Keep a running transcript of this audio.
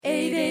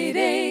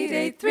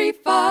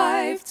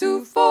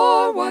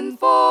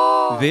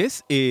835-2414.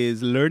 This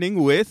is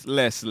Learning with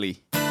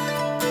Leslie.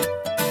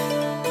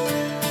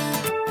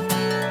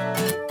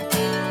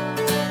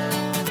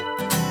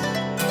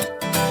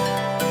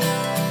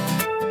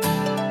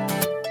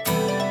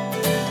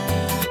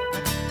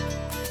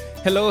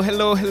 Hello,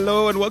 hello,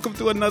 hello, and welcome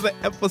to another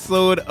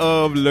episode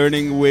of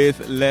Learning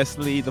with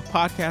Leslie, the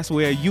podcast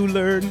where you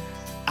learn,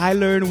 I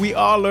learn, we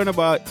all learn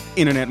about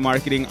internet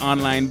marketing,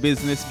 online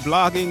business,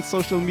 blogging,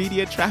 social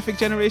media, traffic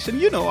generation,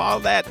 you know, all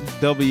that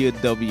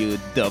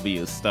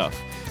WWW stuff.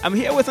 I'm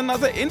here with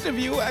another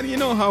interview, and you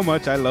know how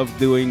much I love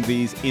doing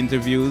these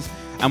interviews.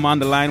 I'm on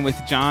the line with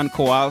John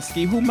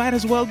Kowalski, who might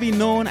as well be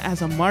known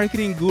as a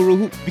marketing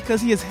guru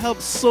because he has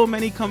helped so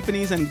many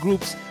companies and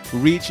groups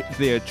reach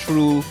their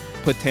true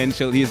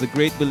potential. He is a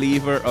great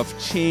believer of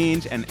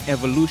change and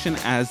evolution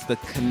as the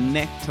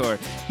connector.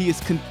 He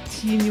is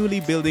continually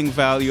building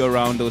value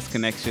around those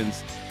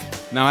connections.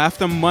 Now,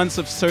 after months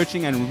of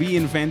searching and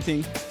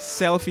reinventing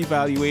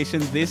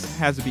self-evaluation, this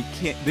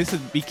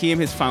became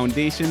his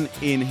foundation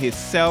in his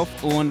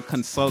self-owned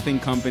consulting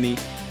company.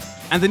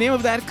 And the name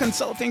of that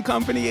consulting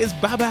company is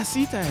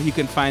Babasita. You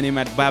can find him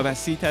at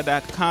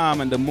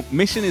babasita.com. And the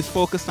mission is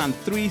focused on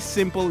three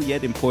simple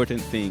yet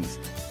important things: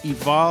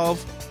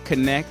 evolve,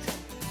 connect,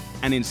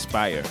 and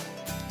inspire.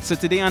 So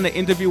today on the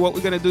interview, what we're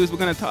going to do is we're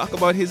going to talk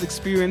about his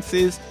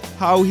experiences,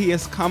 how he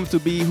has come to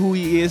be who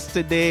he is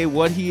today,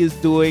 what he is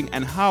doing,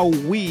 and how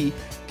we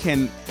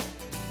can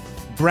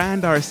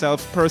brand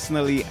ourselves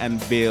personally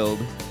and build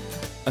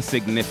a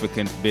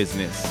significant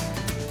business.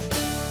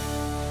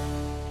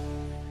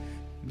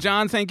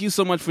 John, thank you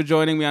so much for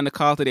joining me on the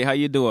call today. How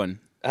you doing?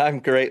 I'm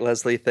great,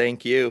 Leslie.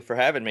 Thank you for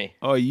having me.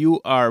 Oh,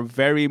 you are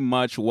very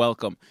much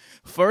welcome.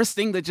 First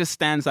thing that just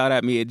stands out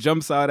at me, it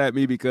jumps out at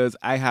me because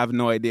I have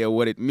no idea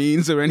what it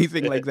means or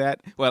anything like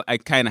that. Well, I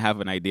kind of have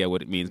an idea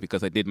what it means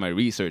because I did my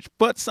research.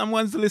 But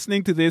someone's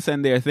listening to this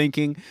and they're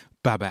thinking,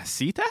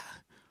 Babasita?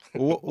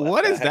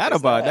 What is that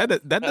about?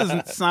 That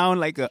doesn't sound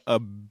like a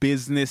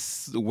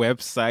business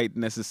website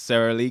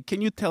necessarily. Can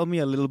you tell me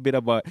a little bit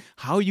about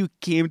how you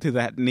came to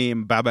that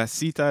name,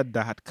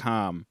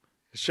 babasita.com?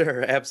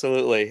 Sure,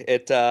 absolutely.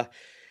 It's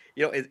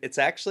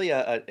actually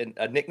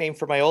a nickname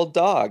for my old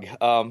dog.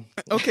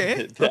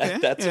 Okay.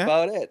 That's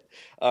about it.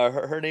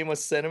 Her name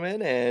was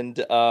Cinnamon, and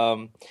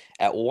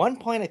at one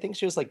point, I think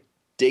she was like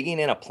digging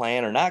in a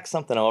plant or knocked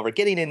something over,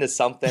 getting into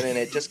something, and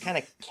it just kind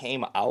of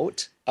came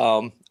out.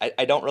 I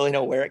don't really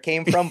know where it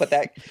came from, but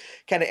that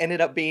kind of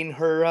ended up being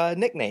her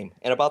nickname.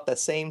 And about the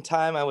same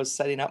time, I was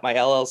setting up my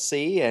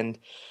LLC, and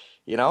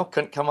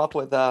couldn't come up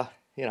with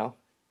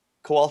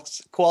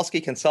Kowalski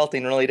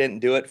Consulting really didn't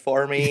do it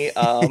for me.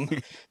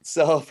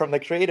 So from the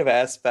creative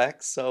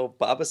aspects, so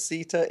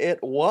Babasita it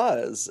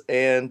was.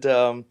 And,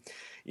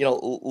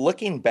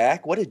 looking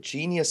back, what a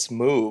genius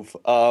move.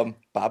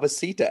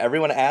 Babasita,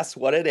 everyone asks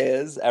what it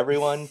is.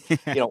 Everyone,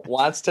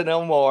 wants to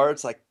know more.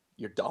 It's like,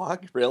 your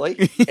dog,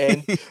 really?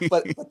 And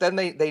but then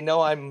they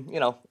know I'm,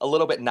 a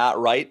little bit not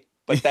right.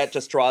 But that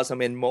just draws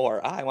them in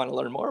more. I want to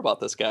learn more about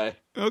this guy.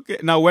 Okay.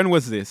 Now, when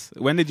was this?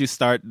 When did you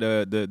start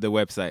the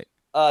website?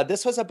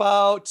 This was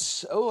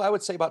about, I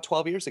would say about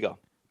 12 years ago.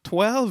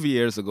 12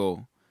 years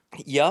ago?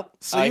 Yep.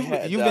 So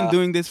you've been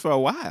doing this for a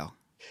while.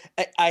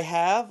 I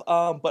have,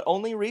 but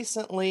only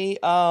recently,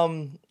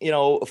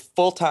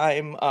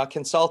 full-time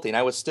consulting.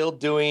 I was still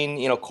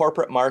doing,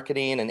 corporate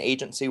marketing and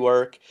agency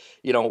work,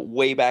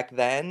 way back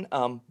then.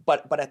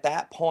 But at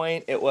that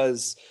point, it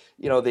was,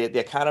 the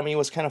economy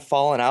was kind of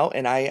falling out,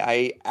 and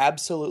I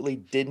absolutely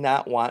did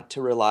not want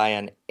to rely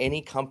on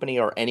any company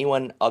or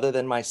anyone other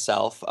than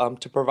myself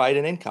to provide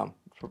an income,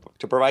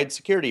 to provide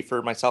security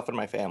for myself and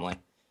my family.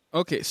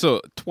 Okay, so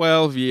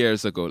 12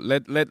 years ago,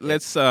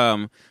 let's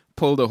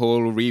pull the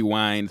whole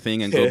rewind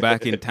thing and go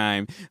back in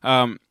time.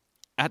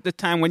 At the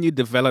time when you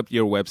developed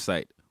your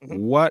website,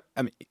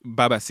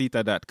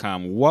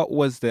 babasita.com, what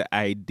was the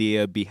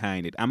idea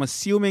behind it? I'm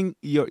assuming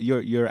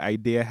your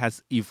idea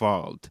has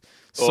evolved.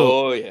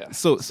 So,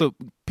 So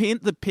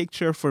paint the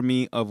picture for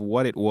me of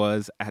what it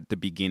was at the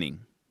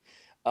beginning.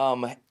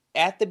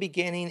 At the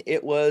beginning,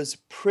 it was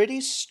pretty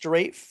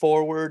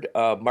straightforward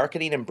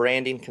marketing and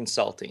branding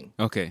consulting.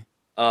 Okay.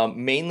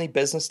 Mainly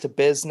business to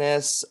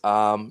business,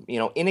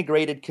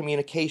 integrated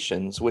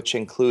communications, which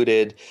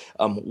included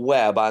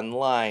web,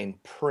 online,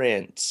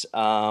 print,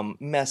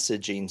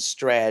 messaging,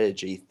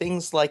 strategy,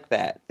 things like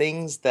that.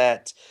 Things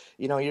that,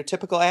 your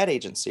typical ad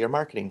agency or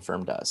marketing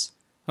firm does.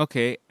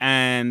 Okay,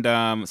 and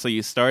so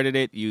you started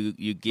it,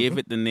 you gave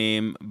it the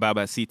name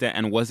Babasita,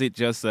 and was it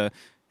just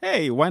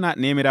hey, why not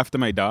name it after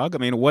my dog? I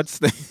mean, what's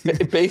the...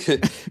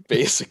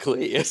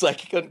 Basically, it's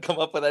like I couldn't come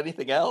up with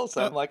anything else.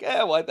 I'm like,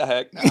 why the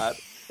heck not?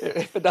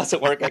 If it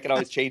doesn't work, I can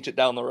always change it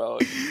down the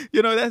road.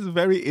 That's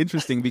very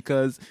interesting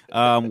because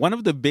one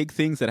of the big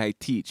things that I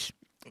teach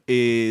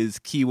is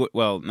keyword,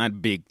 well,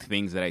 not big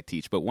things that I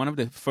teach, but one of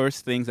the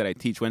first things that I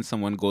teach when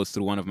someone goes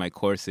through one of my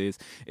courses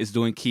is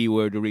doing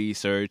keyword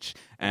research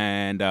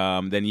and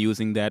then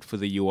using that for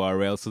the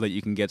URL so that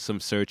you can get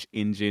some search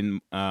engine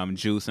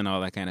juice and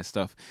all that kind of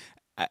stuff.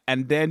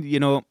 And then,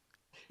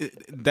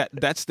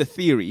 that's the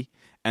theory.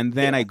 And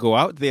then I go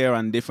out there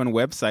on different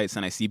websites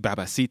and I see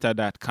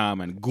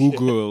babasita.com and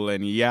Google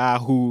and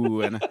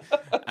Yahoo and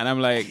I'm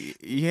like,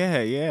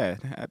 yeah.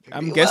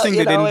 I'm guessing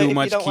they didn't do if you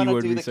much don't want to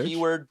keyword do research. The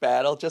keyword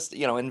battle, just,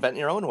 invent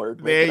your own word.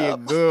 There Make it you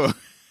up. go.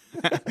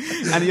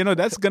 And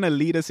that's going to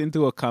lead us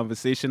into a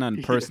conversation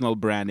on personal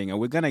branding, and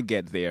we're going to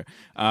get there.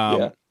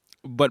 Yeah.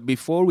 But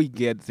before we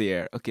get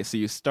there, okay, so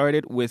you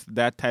started with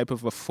that type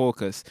of a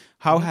focus.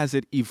 How has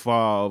it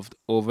evolved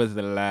over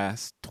the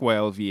last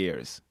 12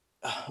 years?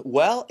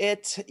 Well,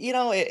 it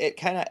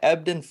kind of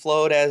ebbed and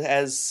flowed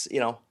as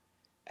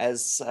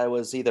I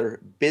was either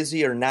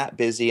busy or not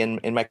busy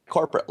in my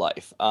corporate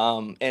life.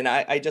 And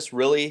I just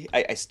really,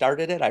 I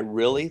started it. I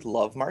really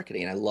love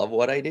marketing. I love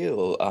what I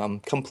do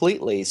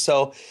completely.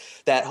 So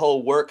that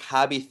whole work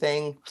hobby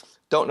thing,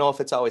 don't know if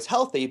it's always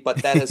healthy,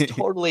 but that has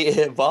totally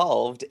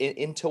evolved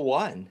into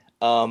one.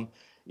 Okay,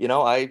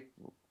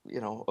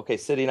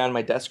 sitting on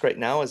my desk right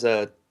now is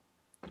a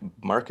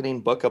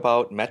marketing book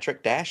about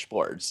metric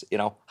dashboards.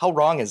 How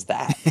wrong is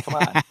that? Come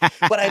on.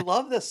 But I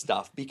love this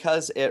stuff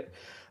because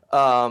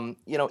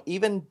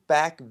even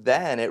back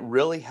then, it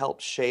really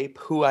helped shape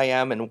who I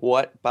am and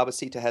what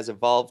Babasita has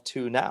evolved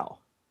to now.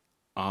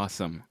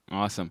 Awesome.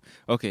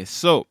 Okay,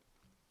 so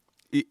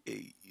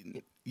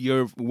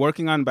you're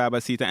working on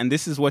Babasita, and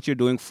this is what you're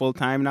doing full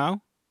time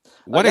now?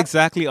 What Yep.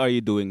 exactly are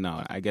you doing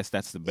now? I guess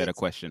that's the better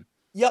question.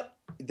 Yep,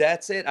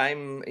 that's it.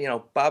 I'm,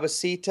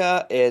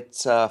 Babasita.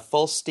 It's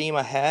full steam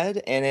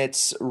ahead, and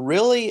it's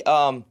really,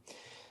 let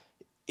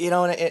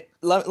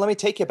me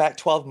take you back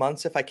 12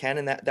 months if I can,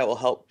 and that will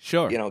help,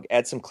 Sure.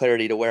 add some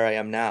clarity to where I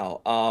am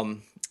now.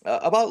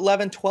 About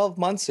 11, 12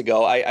 months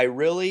ago, I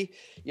really,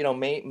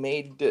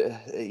 made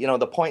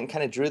the point and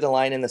kind of drew the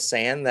line in the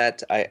sand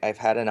that I've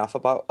had enough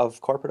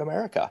of corporate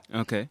America.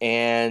 Okay.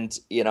 And,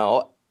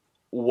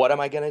 what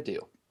am I going to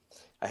do?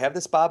 I have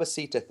this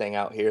Babasita thing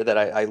out here that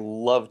I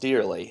love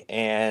dearly.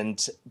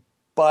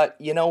 But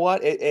you know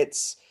what?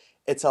 It's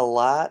a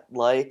lot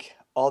like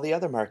all the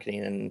other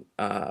marketing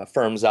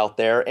firms out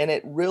there. And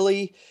it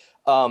really,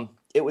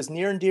 it was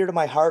near and dear to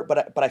my heart,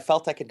 but I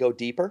felt I could go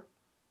deeper.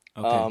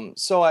 Okay.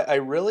 So I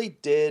really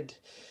did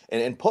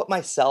and put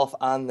myself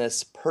on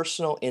this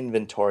personal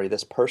inventory,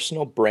 this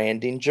personal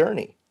branding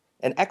journey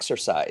and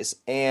exercise.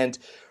 And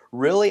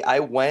really, I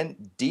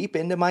went deep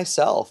into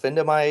myself,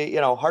 into my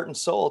heart and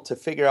soul to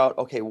figure out,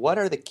 okay, what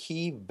are the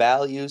key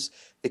values,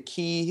 the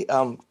key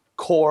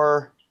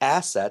core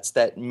assets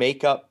that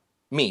make up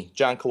me,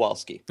 John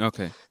Kowalski.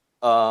 Okay.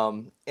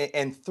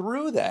 And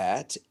through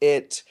that,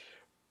 it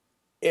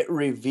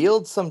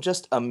revealed some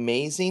just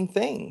amazing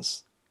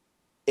things.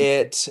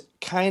 It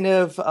kind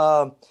of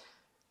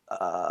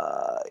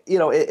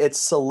it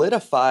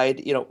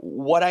solidified,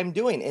 what I'm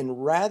doing.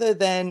 And rather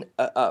than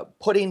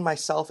putting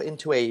myself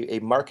into a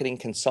marketing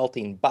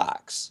consulting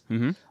box,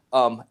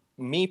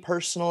 me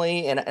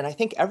personally, and I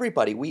think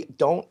everybody, we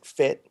don't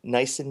fit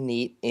nice and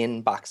neat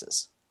in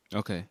boxes.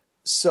 Okay.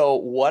 So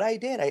what I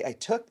did, I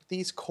took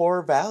these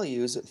core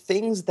values,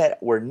 things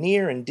that were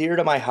near and dear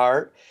to my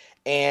heart,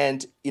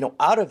 and,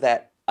 out of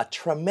that, a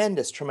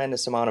tremendous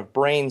amount of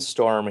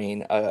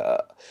brainstorming,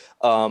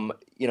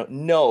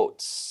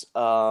 notes,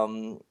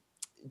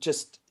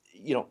 just,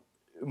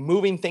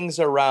 moving things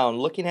around,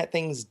 looking at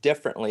things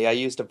differently. I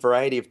used a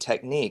variety of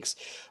techniques,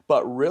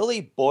 but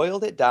really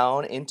boiled it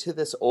down into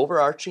this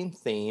overarching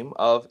theme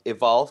of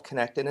evolve,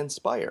 connect, and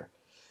inspire.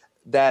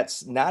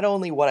 That's not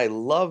only what I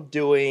love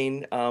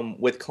doing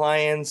with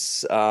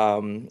clients,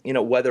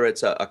 whether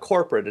it's a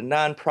corporate, a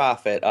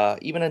nonprofit,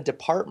 even a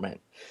department,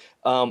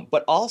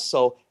 but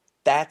also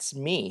that's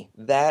me.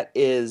 That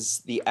is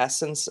the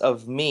essence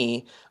of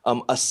me,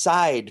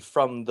 aside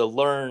from the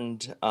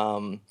learned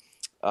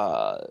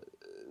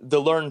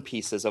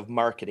pieces of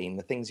marketing,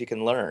 the things you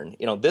can learn.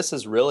 This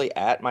is really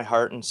at my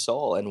heart and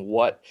soul and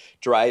what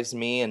drives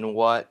me and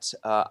what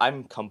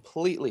I'm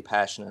completely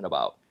passionate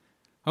about.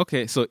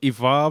 Okay, so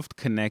evolved,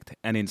 connect,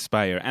 and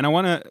inspire. And I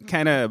want to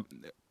kind of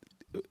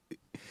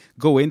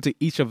go into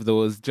each of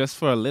those just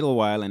for a little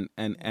while and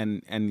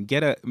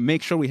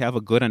make sure we have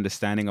a good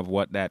understanding of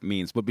what that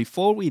means. But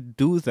before we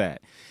do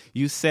that,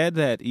 you said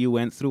that you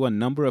went through a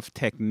number of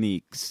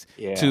techniques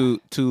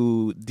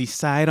to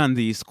decide on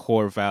these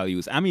core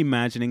values. I'm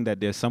imagining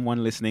that there's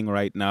someone listening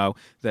right now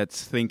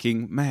that's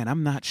thinking, man,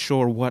 I'm not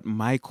sure what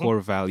my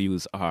core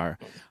values are.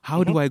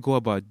 How do I go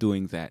about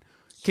doing that?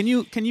 Can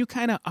you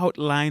kind of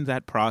outline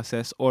that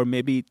process, or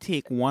maybe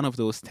take one of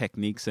those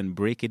techniques and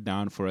break it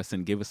down for us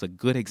and give us a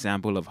good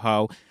example of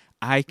how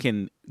I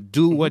can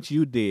do what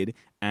you did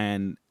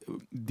and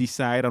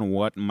decide on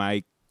what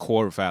my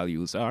core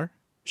values are?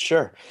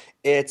 Sure.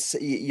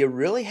 You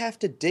really have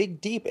to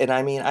dig deep. And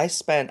I mean, I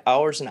spent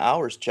hours and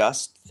hours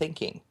just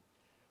thinking,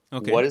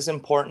 what is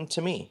important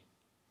to me?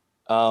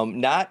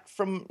 Not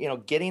from,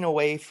 getting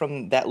away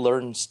from that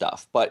learned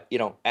stuff, but,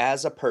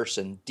 as a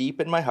person, deep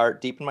in my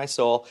heart, deep in my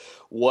soul,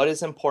 what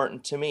is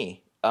important to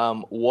me?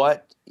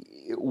 What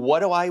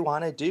do I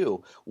want to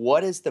do?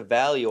 What is the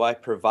value I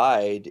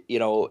provide,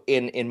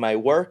 in my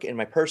work, in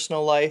my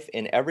personal life,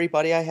 in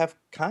everybody I have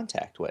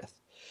contact with?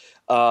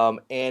 And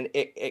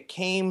it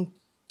came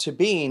to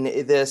being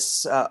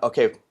this,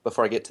 okay,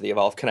 before I get to the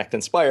evolve, connect,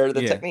 inspire,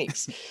 the Yeah.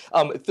 techniques,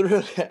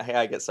 through,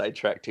 I get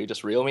sidetracked too,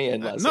 just reel me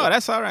in, No, Leslie.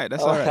 that's all right.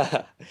 That's all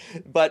right.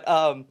 But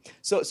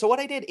so what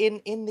I did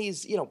in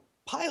these,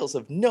 piles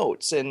of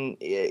notes and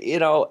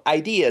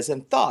ideas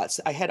and thoughts,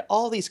 I had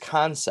all these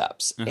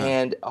concepts. Uh-huh.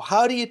 And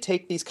how do you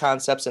take these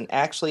concepts and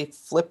actually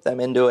flip them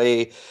into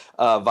a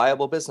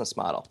viable business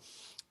model?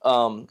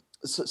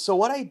 So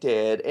what I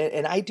did,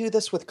 and I do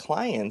this with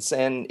clients,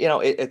 and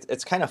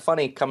it's kind of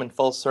funny coming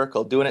full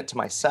circle, doing it to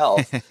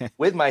myself,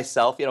 with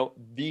myself,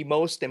 the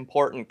most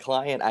important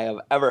client I have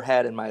ever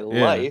had in my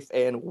Yeah. life,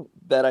 and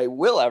that I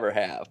will ever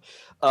have.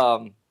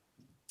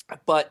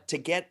 But to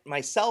get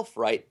myself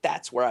right,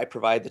 that's where I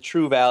provide the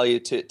true value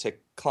to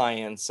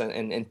clients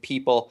and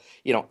people,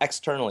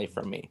 externally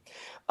from me.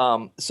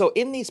 So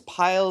in these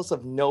piles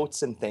of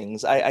notes and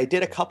things, I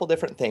did a couple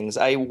different things.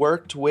 I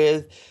worked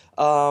with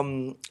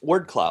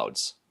word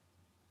clouds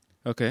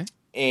Okay.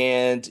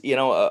 and,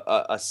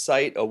 a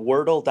site, a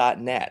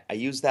wordle.net. I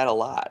use that a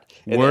lot.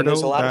 And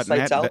there's a lot of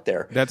sites Wordle.net. out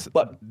there. That's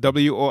But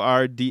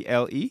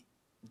WORDLE.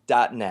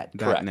 .net, Dot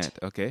correct. net.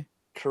 Okay.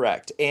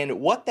 Correct. And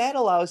what that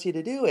allows you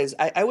to do is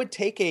I would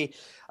take a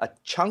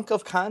chunk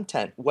of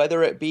content,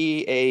 whether it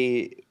be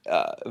a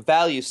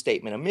value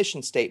statement, a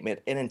mission statement,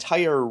 an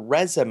entire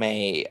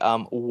resume,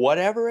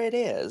 whatever it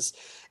is.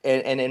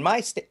 And in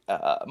my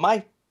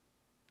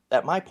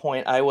at my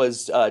point, I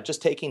was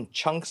just taking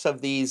chunks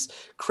of these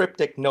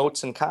cryptic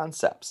notes and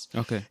concepts.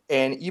 Okay.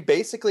 And you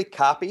basically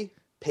copy,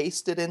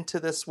 paste it into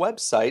this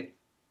website,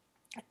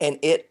 and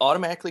it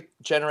automatically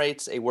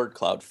generates a word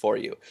cloud for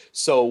you.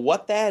 So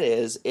what that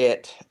is,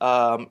 it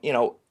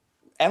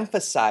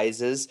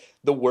emphasizes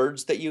the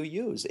words that you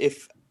use.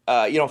 If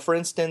for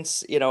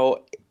instance,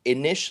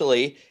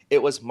 initially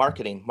it was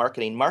marketing,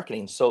 marketing,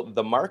 marketing. So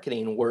the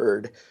marketing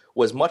word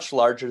was much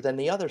larger than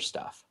the other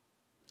stuff.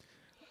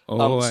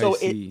 Oh, I So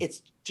see.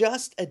 it's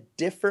just a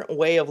different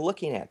way of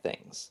looking at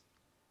things.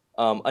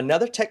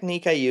 Another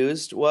technique I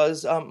used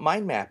was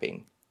mind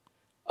mapping.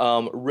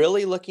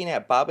 Really looking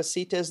at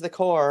Babasita as the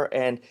core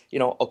and,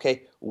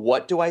 okay,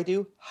 what do I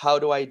do? How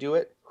do I do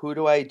it? Who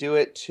do I do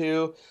it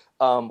to?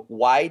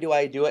 Why do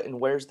I do it?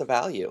 And where's the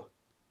value?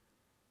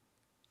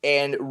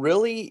 And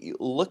really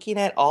looking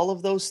at all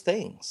of those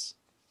things.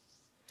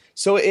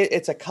 So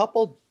it's a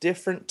couple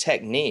different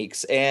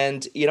techniques,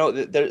 and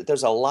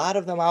there's a lot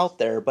of them out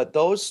there. But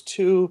those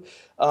two,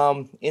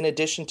 in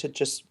addition to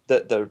just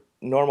the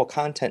normal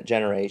content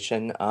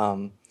generation,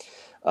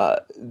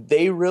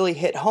 they really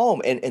hit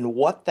home. And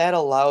what that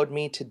allowed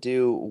me to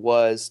do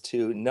was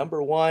to,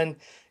 number one,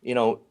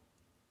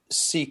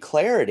 see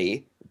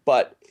clarity.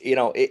 But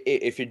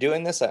if you're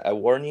doing this, I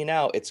warn you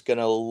now, it's going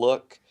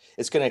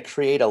to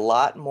create a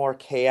lot more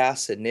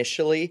chaos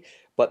initially,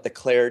 but the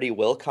clarity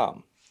will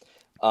come.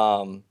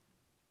 So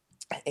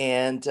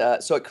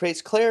it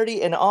creates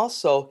clarity, and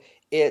also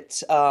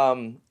it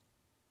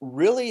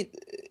really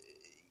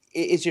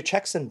is your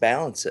checks and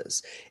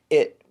balances.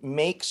 It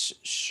makes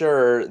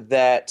sure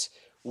that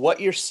what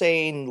you're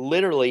saying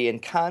literally in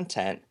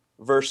content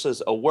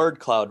versus a word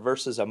cloud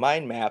versus a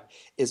mind map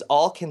is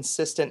all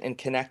consistent and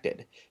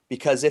connected.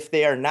 Because if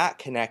they are not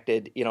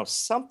connected,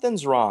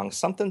 something's wrong,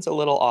 something's a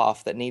little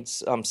off that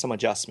needs some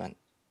adjustment.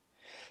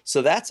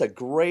 So that's a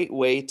great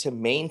way to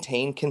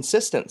maintain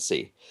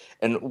consistency.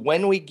 And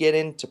when we get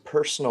into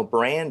personal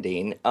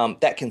branding,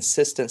 that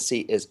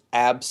consistency is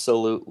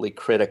absolutely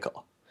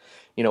critical.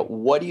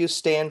 What do you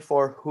stand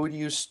for? Who do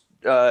you,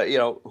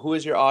 who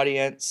is your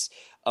audience?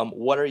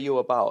 What are you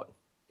about?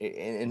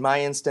 In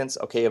my instance,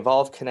 okay,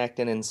 evolve, connect,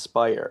 and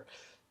inspire.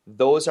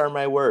 Those are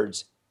my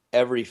words.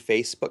 Every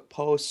Facebook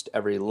post,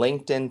 every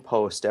LinkedIn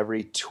post,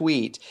 every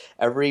tweet,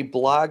 every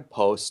blog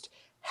post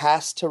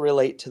has to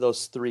relate to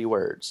those three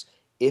words.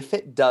 If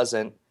it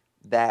doesn't,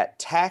 that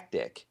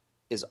tactic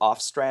is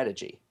off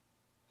strategy.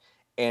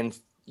 And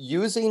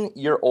using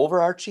your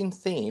overarching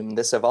theme,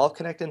 this evolve,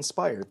 connect,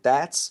 inspire,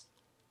 that's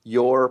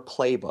your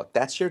playbook.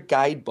 That's your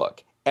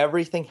guidebook.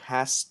 Everything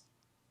has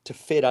to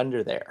fit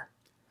under there.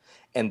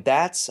 And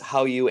that's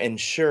how you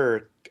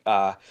ensure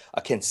a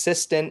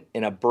consistent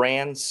and a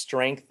brand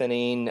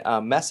strengthening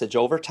message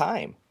over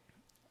time.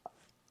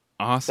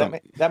 Awesome.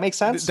 That makes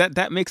sense?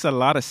 That makes a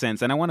lot of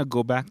sense, and I want to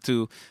go back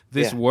to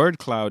this Yeah. word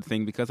cloud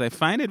thing because I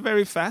find it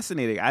very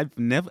fascinating.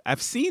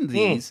 I've seen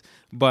these,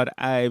 but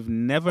I've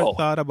never Oh.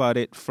 thought about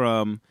it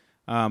from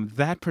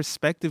that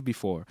perspective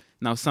before.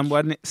 Now,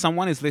 someone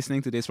is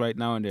listening to this right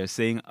now, and they're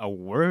saying, "A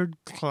word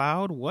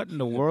cloud? What in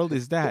the world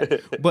is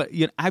that?" But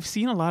I've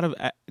seen a lot of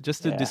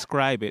just to Yeah.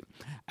 describe it.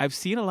 I've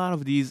seen a lot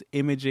of these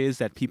images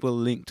that people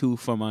link to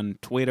from on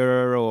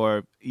Twitter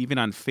or even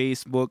on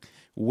Facebook,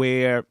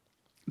 where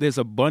there's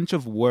a bunch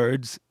of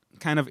words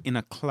kind of in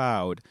a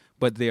cloud,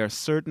 but there are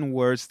certain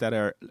words that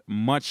are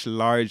much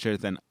larger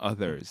than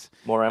others.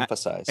 More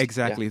emphasized.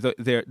 Exactly.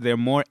 They're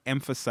more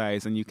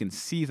emphasized, and you can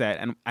see that.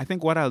 And I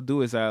think what I'll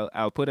do is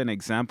I'll put an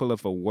example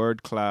of a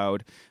word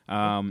cloud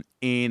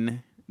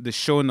in the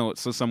show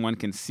notes so someone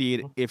can see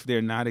it if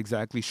they're not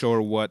exactly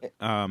sure what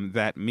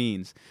that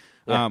means.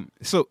 Yeah.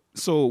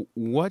 So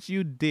what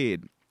you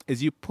did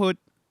is you put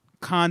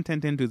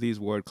content into these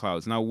word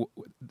clouds. Now,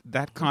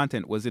 that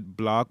content, was it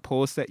blog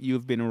posts that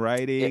you've been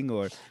writing, It,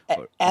 or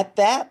at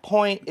that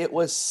point, it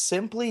was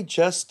simply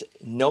just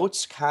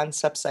notes,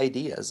 concepts,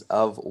 ideas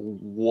of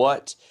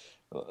what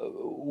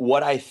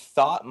I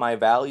thought my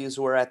values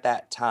were at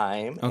that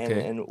time,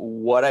 okay? and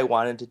what I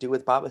wanted to do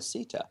with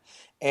Babasita.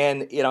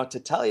 And to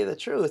tell you the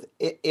truth,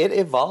 it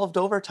evolved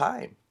over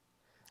time.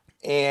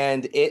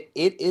 And it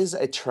is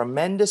a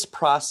tremendous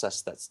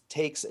process that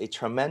takes a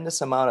tremendous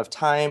amount of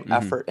time, Hmm.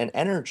 effort, and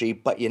energy.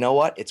 But you know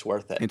what? It's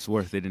worth it. It's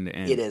worth it in the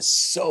It end. is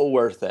so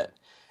worth it.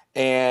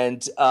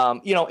 And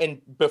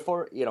and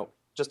before,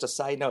 just a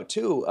side note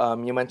too,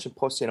 you mentioned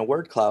posting a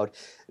word cloud.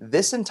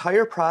 This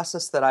entire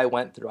process that I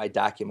went through, I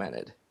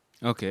documented.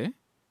 Okay.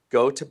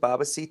 Go to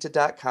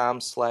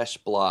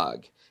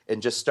babasita.com/blog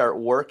and just start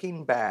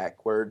working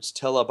backwards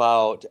till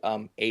about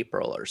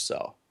April or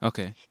so.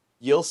 Okay.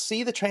 You'll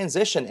see the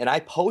transition, and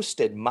I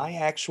posted my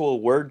actual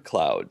word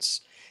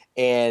clouds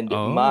and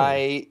Oh,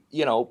 my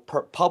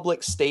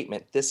public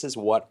statement. This is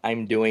what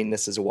I'm doing,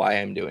 this is why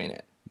I'm doing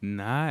it.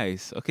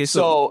 nice. Okay.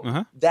 So,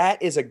 So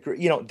that is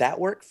that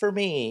worked for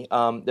me.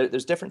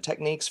 There's different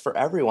techniques for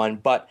everyone,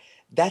 but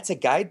that's a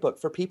guidebook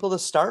for people to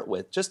start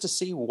with, just to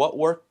see what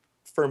worked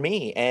for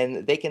me,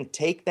 and they can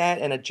take that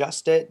and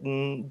adjust it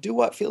and do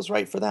what feels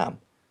right for them.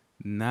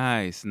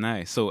 nice,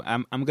 nice. So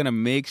I'm gonna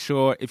make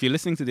sure, if you're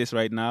listening to this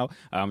right now,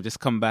 just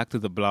come back to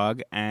the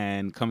blog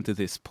and come to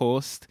this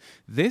post.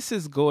 This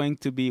is going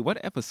to be, what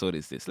episode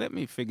is this? Let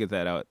me figure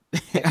that out.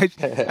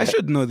 I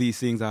should know these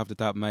things off the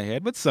top of my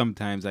head, but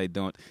sometimes I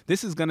don't.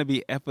 This is gonna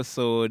be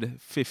episode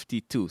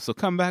 52. So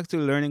come back to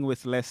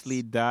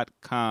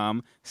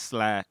learningwithleslie.com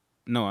slash.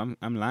 No,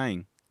 I'm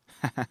lying.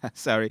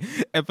 Sorry,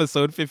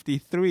 episode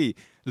 53.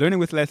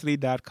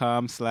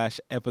 Learningwithleslie.com slash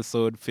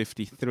episode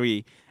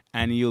 53.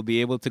 And you'll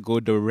be able to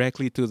go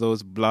directly to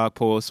those blog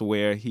posts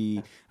where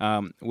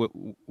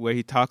where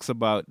he talks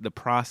about the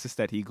process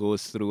that he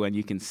goes through, and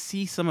you can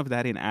see some of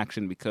that in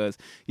action, because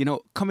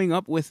coming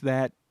up with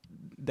the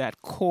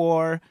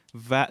core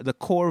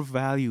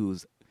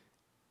values,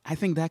 I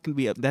think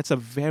that's a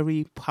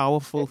very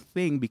powerful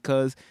thing,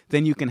 because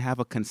then you can have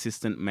a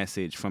consistent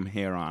message from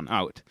here on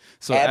out.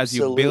 So as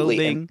you're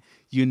Absolutely. And building,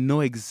 you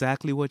know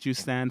exactly what you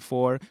stand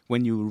for.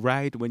 When you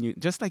write,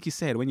 just like you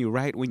said, when you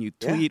write, when you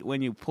yeah. tweet,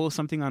 when you post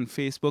something on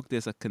Facebook,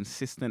 there's a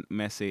consistent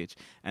message,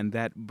 and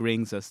that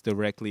brings us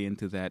directly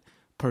into that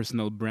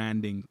personal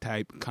branding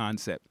type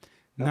concept.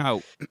 No.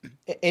 Now,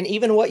 And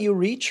even what you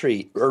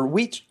retweet, there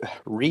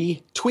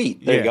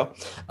you yeah.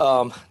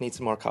 go. Need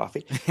some more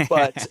coffee.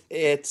 But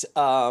it's,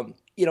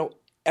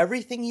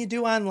 everything you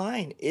do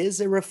online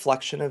is a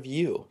reflection of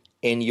you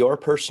and your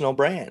personal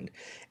brand.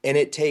 And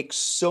it takes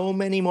so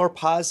many more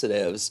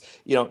positives,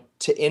 to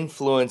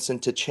influence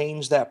and to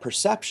change that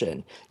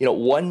perception.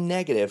 One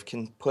negative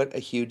can put a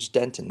huge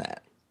dent in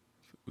that.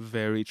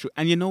 Very true.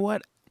 And you know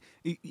what?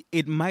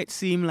 It might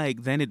seem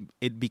like then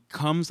it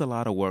becomes a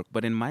lot of work,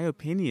 but in my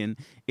opinion,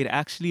 it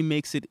actually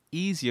makes it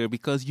easier,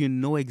 because you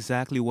know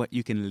exactly what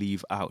you can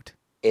leave out.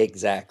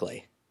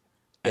 Exactly.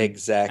 And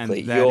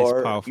Exactly. that is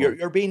You're powerful.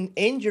 you're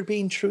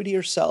being true to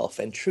yourself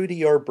and true to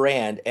your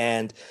brand,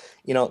 and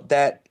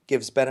that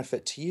gives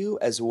benefit to you,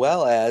 as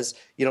well as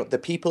the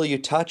people you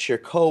touch, your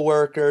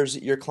coworkers,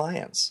 your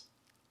clients.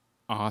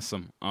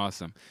 Awesome.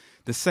 Awesome.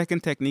 The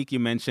second technique you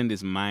mentioned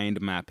is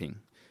mind mapping.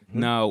 Mhm.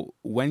 Now,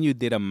 when you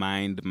did a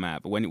mind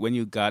map, when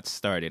you got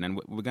started, and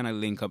we're going to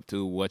link up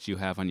to what you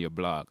have on your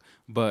blog,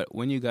 but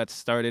when you got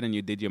started and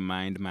you did your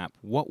mind map,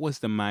 what was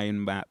the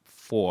mind map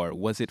for?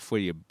 Was it for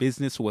your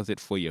business? Was it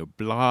for your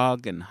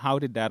blog? And how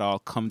did that all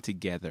come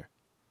together?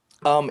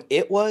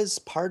 It was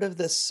part of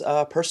this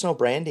personal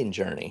branding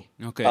journey.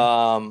 Okay.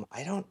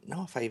 I don't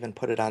know if I even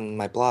put it on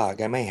my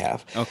blog. I may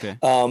have. Okay.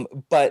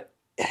 But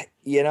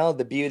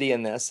the beauty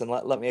in this, and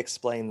let me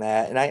explain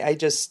that. And I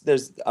just,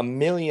 there's a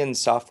million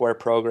software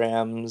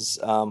programs.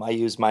 I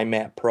use my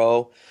Map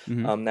Pro.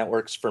 Hmm. That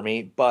works for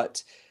me.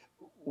 But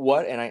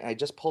and I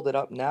just pulled it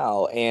up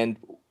now. And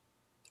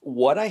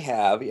what I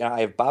have,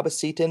 I have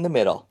Babasita in the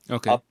middle.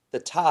 Okay. Up the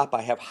top,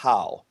 I have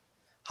how.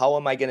 How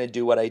am I going to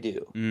do what I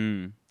do?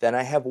 Mm. Then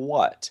I have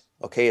what.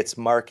 Okay, it's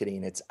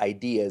marketing, it's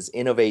ideas,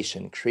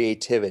 innovation,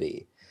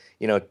 creativity.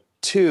 You know,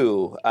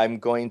 two, I'm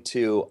going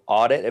to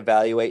audit,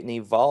 evaluate, and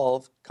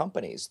evolve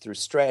companies through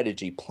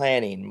strategy,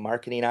 planning,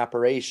 marketing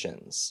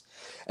operations.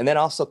 And then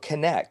also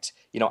connect.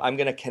 I'm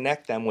going to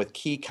connect them with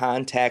key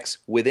contacts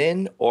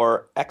within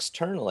or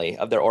externally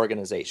of their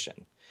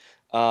organization.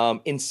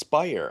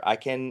 Inspire. I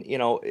can,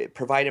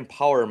 provide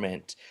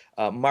empowerment,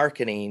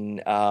 marketing,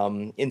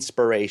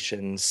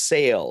 inspiration,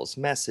 sales,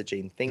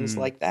 messaging, things Mm.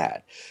 like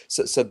that.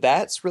 So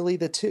that's really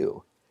the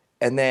two.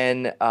 And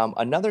then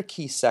another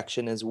key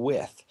section is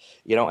with,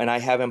 and I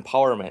have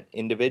empowerment,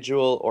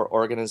 individual or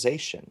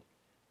organization.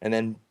 And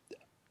then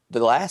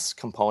the last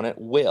component,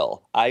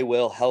 will. I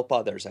will help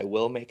others. I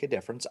will make a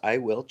difference. I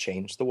will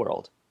change the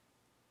world.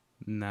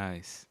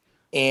 Nice.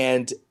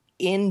 And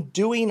in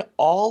doing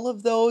all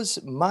of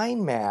those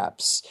mind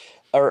maps,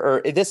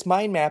 or this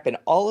mind map and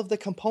all of the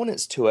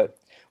components to it,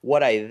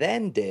 what I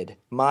then did,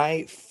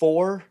 my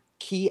four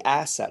key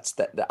assets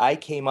that I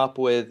came up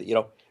with,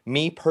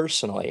 me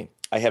personally,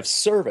 I have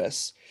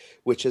service,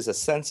 which is a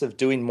sense of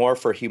doing more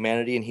for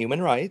humanity and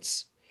human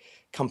rights,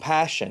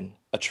 compassion,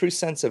 a true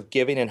sense of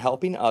giving and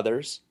helping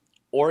others,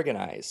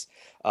 organize,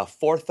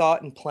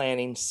 forethought and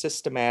planning,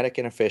 systematic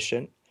and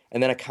efficient,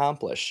 and then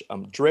accomplish.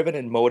 I'm driven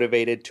and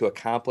motivated to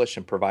accomplish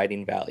and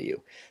providing value.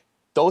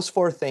 Those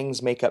four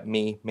things make up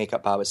me, make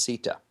up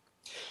Babasita.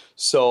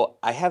 So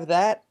I have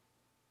that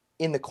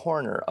in the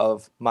corner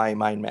of my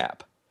mind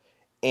map.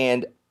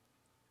 And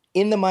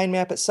in the mind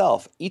map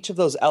itself, each of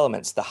those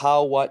elements, the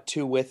how, what,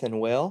 to, with,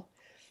 and will,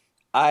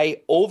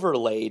 I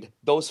overlaid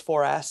those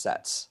four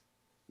assets.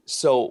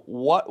 So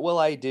what will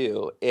I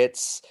do?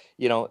 It's,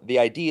 the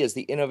ideas,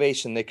 the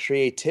innovation, the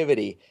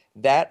creativity,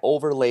 that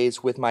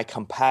overlays with my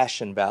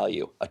compassion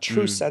value, a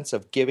true sense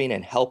of giving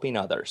and helping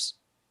others.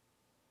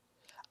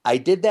 I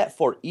did that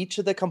for each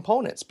of the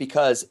components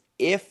because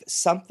if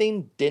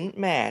something didn't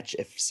match,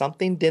 if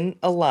something didn't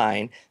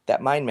align,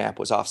 that mind map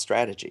was off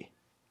strategy.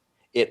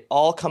 It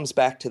all comes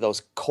back to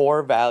those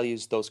core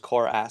values, those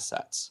core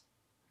assets.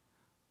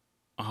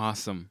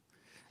 Awesome.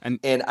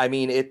 And I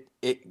mean,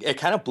 it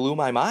kind of blew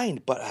my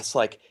mind, but it's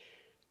like,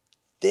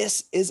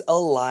 this is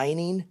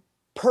aligning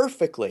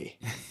perfectly.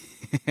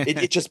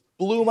 It just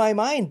blew my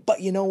mind.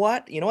 But you know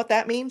what? You know what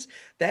that means?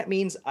 That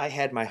means I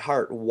had my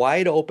heart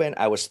wide open.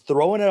 I was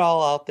throwing it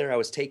all out there. I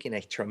was taking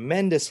a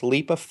tremendous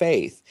leap of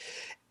faith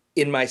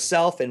in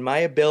myself and my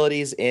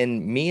abilities,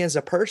 in me as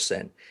a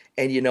person.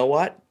 And you know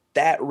what?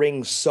 That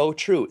rings so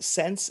true.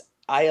 Since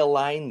I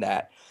aligned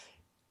that,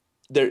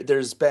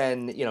 there's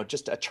been,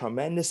 just a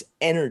tremendous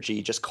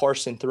energy just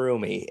coursing through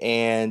me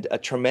and a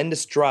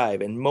tremendous drive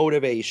and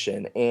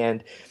motivation.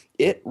 And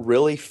it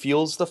really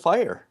fuels the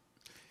fire.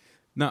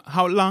 Now,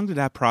 how long did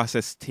that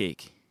process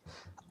take?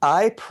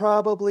 I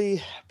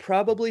probably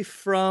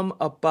from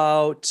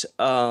about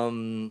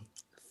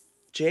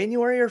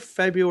January or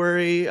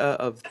February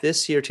of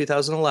this year,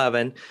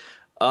 2011.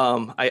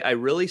 I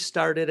really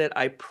started it.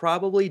 I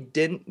probably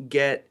didn't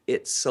get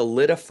it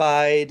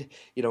solidified,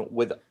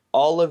 with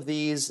all of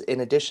these in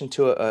addition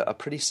to a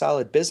pretty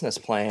solid business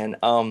plan.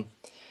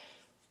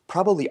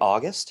 Probably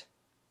August.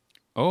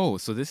 Oh,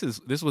 so this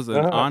was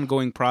an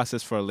ongoing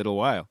process for a little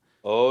while.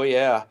 Oh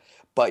yeah.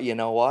 But you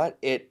know what?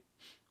 It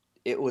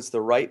was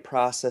the right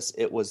process.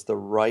 It was the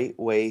right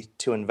way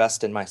to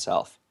invest in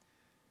myself.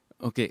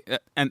 Okay,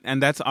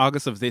 and that's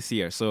August of this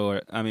year.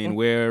 So I mean,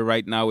 we're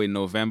right now in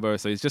November,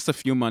 so it's just a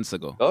few months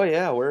ago. Oh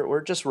yeah,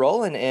 we're just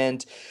rolling,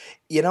 and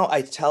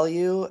I tell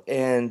you,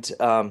 and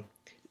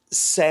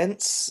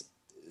since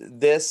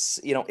this,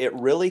 it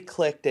really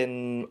clicked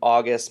in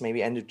August,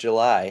 maybe end of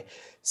July.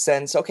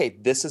 Since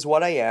this is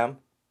what I am,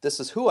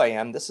 this is who I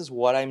am, this is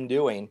what I'm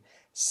doing.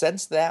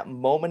 Since that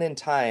moment in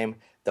time,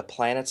 the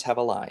planets have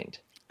aligned.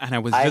 And I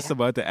was just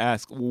about to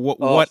ask,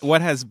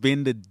 what has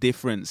been the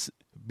difference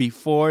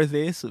before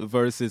this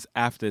versus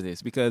after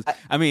this? Because,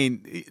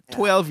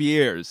 12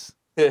 years.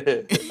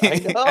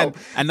 I know.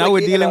 and now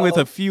we're dealing with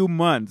a few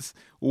months.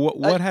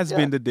 What has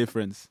been the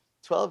difference?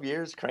 12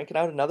 years cranking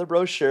out another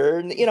brochure.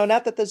 And,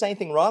 not that there's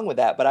anything wrong with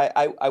that, but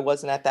I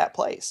wasn't at that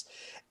place.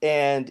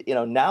 And,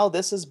 now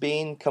this is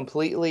being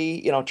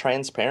completely,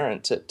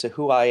 transparent to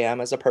who I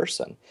am as a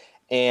person.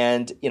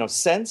 And,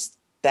 since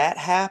that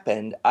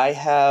happened, I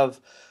have,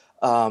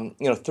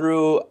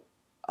 through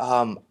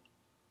a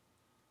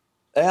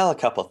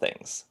couple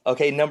things.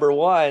 Okay, number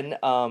one,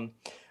 all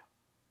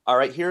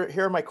right, here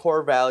are my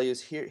core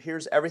values.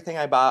 Here's everything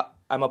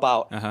I'm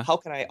about. How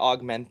can I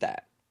augment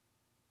that?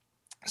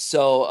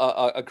 So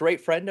a great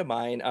friend of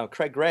mine,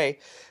 Craig Gray,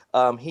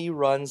 he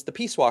runs the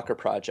Peace Walker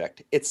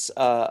Project. It's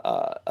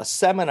a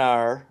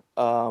seminar,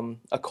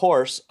 a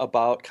course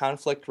about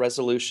conflict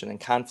resolution and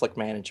conflict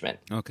management.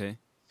 Okay.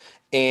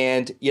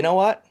 And you know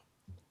what?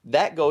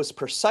 That goes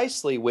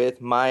precisely with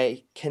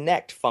my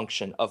connect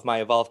function of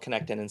my Evolve,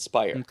 Connect, and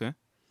Inspire. Okay.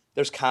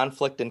 There's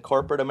conflict in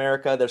corporate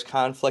America. There's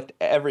conflict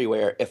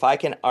everywhere. If I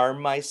can arm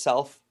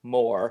myself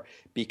more,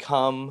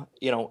 become,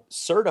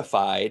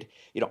 certified,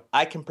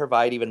 I can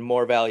provide even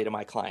more value to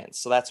my clients.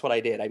 So that's what I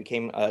did. I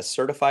became a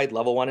certified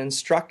level 1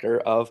 instructor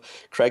of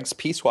Craig's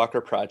Peace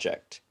Walker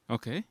Project.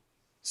 Okay.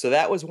 So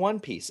that was one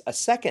piece. A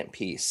second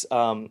piece,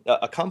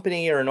 a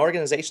company or an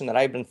organization that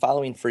I've been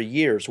following for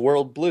years,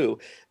 World Blue,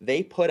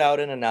 they put out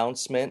an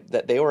announcement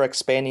that they were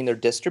expanding their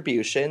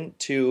distribution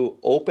to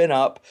open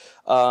up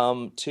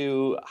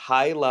to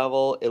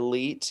high-level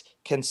elite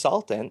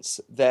consultants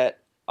that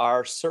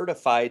are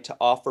certified to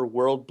offer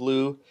World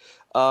Blue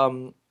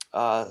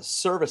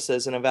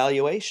services and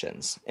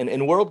evaluations.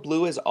 And World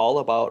Blue is all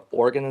about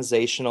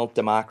organizational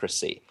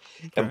democracy.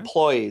 Okay.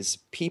 Employees,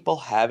 people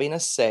having a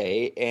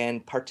say,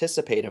 and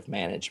participative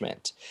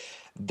management.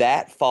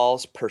 That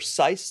falls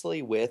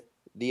precisely with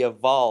the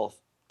Evolve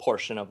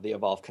portion of the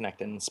Evolve,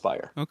 Connect, and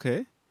Inspire.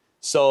 Okay.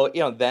 So,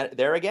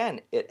 there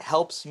again, it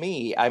helps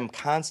me. I'm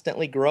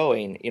constantly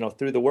growing,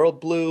 through the World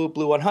Blue,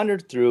 Blue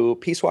 100, through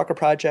Peace Walker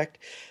Project.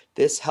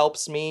 This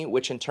helps me,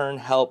 which in turn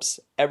helps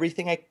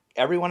everything I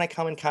everyone I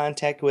come in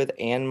contact with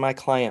and my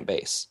client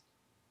base.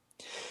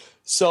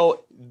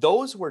 So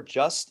those were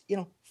just,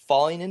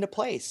 falling into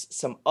place.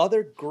 Some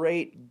other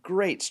great,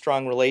 great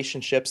strong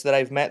relationships that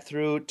I've met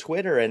through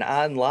Twitter and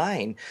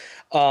online.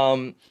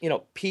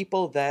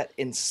 People that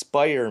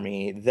inspire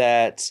me,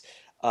 that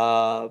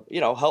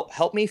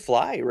help me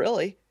fly.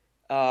 Really,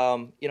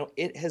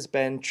 it has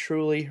been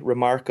truly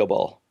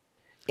remarkable.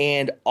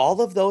 And all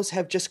of those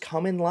have just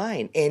come in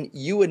line. And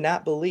you would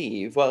not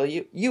believe, well,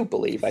 you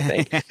believe, I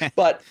think,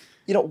 but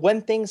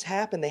when things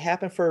happen, they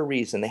happen for a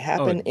reason. They Oh,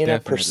 happen in a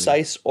definitely.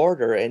 precise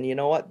order. And you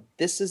know what?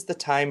 This is the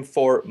time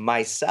for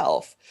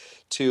myself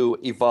to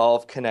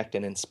evolve, connect,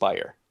 and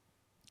inspire.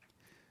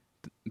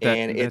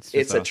 And That's just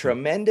it's a awesome.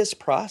 tremendous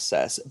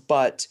process.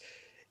 But,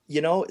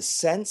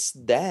 since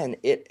then,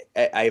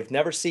 I've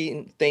never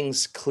seen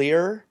things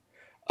clearer.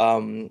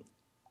 Um,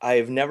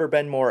 I've never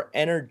been more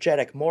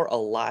energetic, more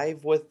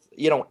alive with,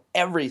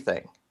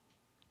 everything.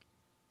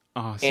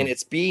 And Awesome.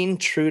 it's being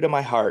true to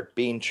my heart,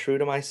 being true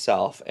to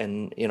myself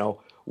and,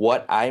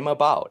 what I'm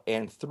about.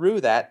 And through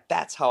that,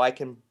 that's how I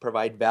can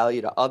provide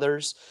value to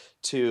others,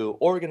 to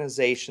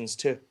organizations,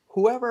 to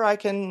whoever I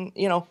can,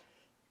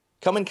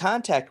 come in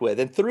contact with.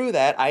 And through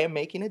that, I am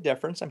making a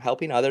difference. I'm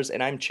helping others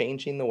and I'm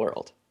changing the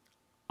world.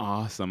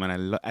 Awesome,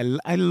 and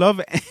I love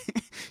it.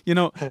 There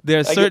are I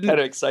get certain kind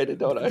of excited,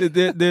 don't I?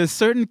 there's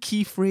certain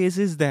key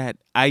phrases that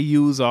I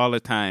use all the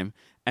time,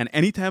 and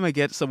anytime I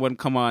get someone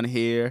come on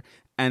here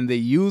and they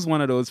use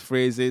one of those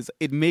phrases,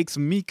 it makes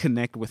me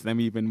connect with them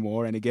even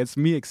more, and it gets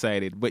me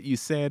excited. But you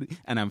said,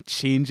 and I'm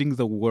changing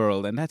the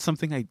world, and that's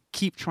something I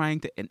keep trying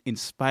to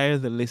inspire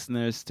the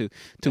listeners to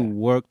Yeah.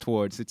 work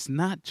towards. It's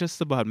not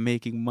just about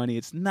making money.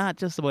 It's not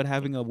just about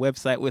having a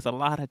website with a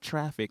lot of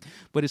traffic,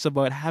 but it's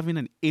about having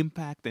an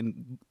impact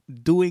and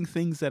doing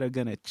things that are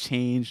going to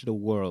change the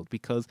world.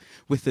 Because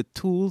with the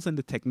tools and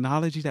the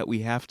technology that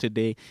we have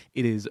today,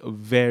 it is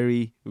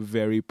very,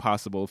 very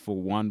possible for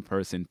one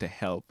person to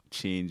help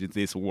change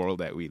this world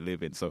that we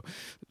live in. So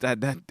that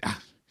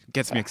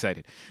gets me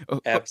excited.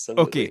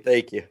 Absolutely. Okay,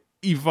 Thank you.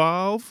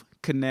 evolve,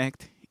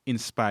 connect,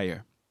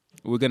 inspire.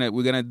 We're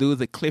gonna do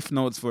the Cliff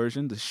Notes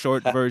version, the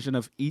short version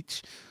of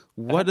each.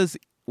 What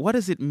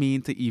does it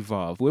mean to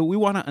evolve? We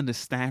want to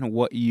understand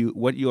what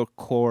your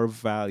core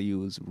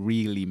values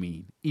really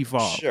mean.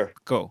 Evolve. Sure.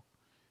 Go.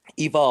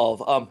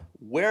 Evolve.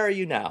 Where are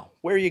you now?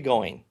 Where are you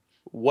going?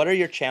 What are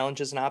your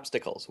challenges and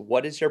obstacles?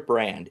 What is your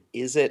brand?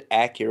 Is it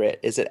accurate?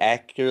 Is it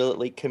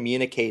accurately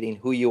communicating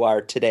who you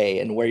are today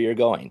and where you're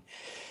going?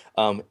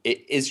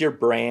 Is your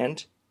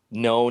brand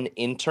known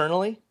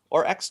internally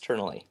or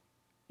externally?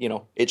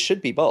 It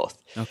should be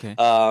both. Okay.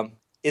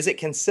 Is it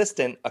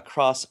consistent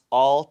across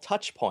all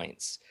touch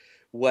points?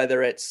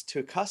 Whether it's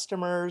to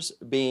customers,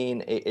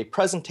 being a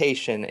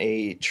presentation,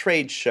 a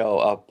trade show,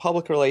 a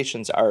public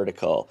relations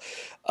article,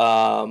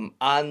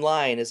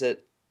 online, is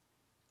it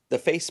the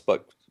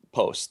Facebook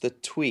post, the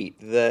tweet,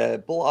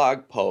 the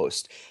blog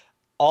post?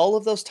 All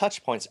of those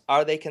touch points,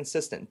 are they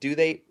consistent? Do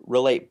they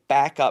relate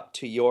back up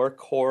to your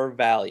core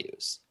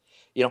values?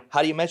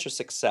 How do you measure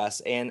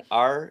success? And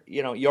are,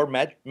 your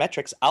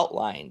metrics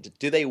outlined?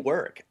 Do they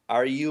work?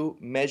 Are you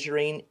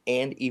measuring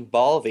and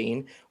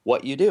evolving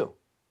what you do?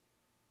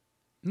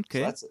 So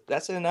Okay.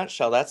 that's in a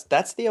nutshell.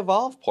 That's the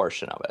evolve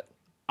portion of it.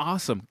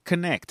 Awesome.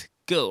 Connect.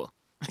 Go.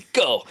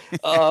 Go.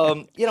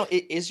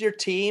 Is your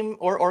team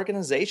or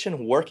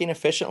organization working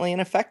efficiently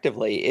and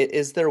effectively?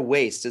 Is there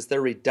waste? Is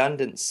there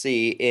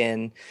redundancy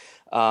in,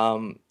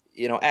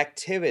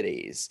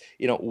 activities?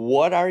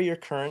 What are your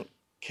current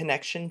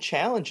connection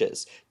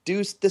challenges?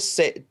 Do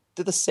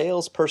the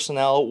sales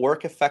personnel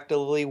work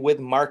effectively with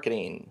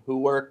marketing? Who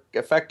work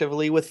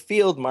effectively with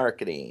field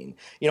marketing?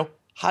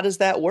 How does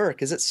that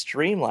work? Is it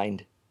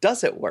streamlined?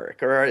 Does it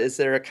work? Or is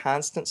there a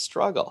constant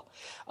struggle?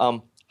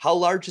 How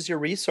large is your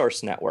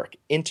resource network,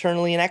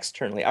 internally and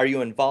externally? Are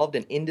you involved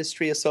in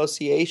industry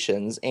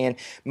associations and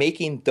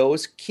making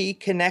those key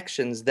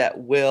connections that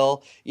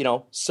will,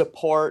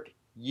 support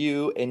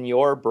you and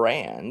your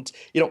brand?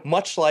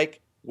 Much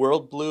like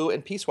World Blue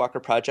and Peace Walker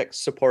Project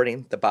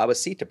supporting the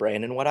Babasita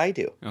brand and what I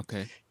do.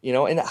 Okay.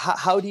 And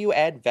how do you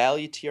add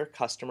value to your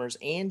customers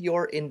and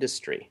your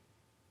industry?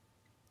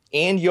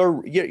 And your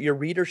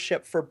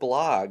readership for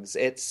blogs.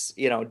 It's,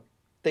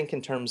 think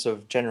in terms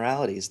of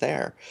generalities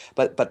there.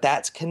 But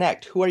that's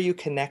connect. Who are you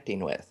connecting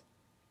with?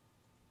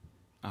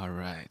 All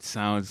right.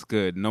 Sounds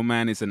good. No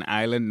man is an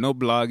island. No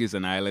blog is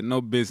an island.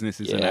 No business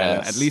is an island.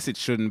 At Yes. least it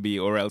shouldn't be,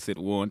 or else it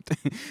won't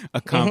Hmm.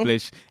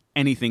 accomplish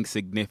anything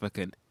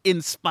significant.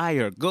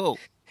 Inspire. Go.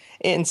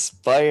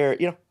 Inspire.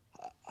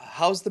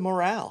 How's the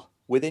morale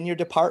within your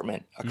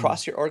department, Mm.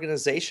 across your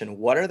organization?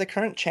 What are the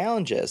current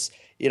challenges?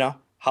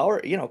 How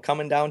are,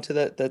 coming down to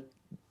the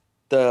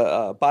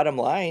bottom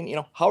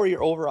line, how are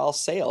your overall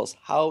sales?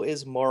 How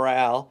is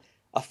morale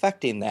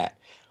affecting that?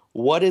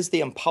 What is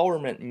the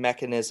empowerment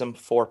mechanism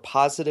for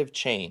positive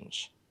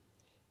change?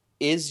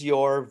 Is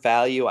your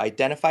value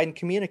identified and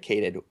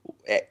communicated?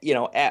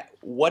 At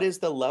what is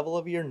the level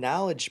of your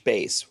knowledge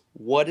base?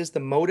 What is the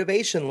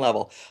motivation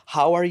level?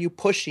 How are you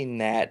pushing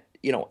that,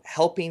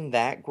 helping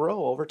that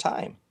grow over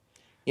time?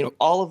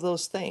 All of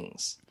those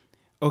things.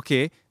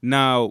 Okay,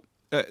 now,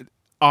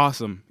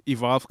 awesome.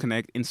 Evolve,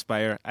 connect,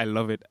 inspire. I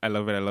love it. I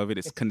love it. I love it.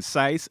 It's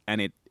concise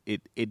and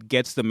it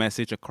gets the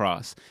message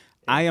across.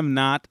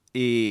 Yeah.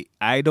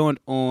 I don't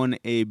own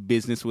a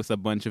business with a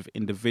bunch of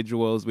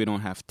individuals. We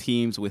don't have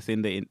teams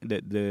within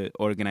the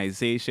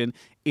organization.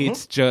 Hmm.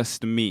 It's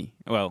just me.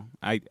 Well,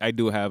 I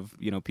do have,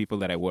 people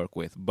that I work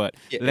with, but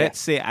Yeah, yeah. let's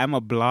say I'm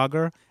a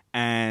blogger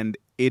and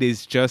it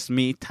is just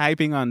me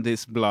typing on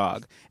this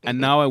blog. And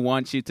Hmm. now I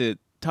want you to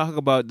talk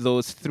about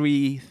those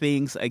three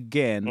things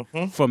again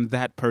Hmm. from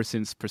that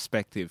person's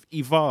perspective.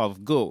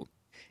 Evolve, go.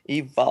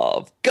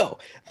 Evolve, go.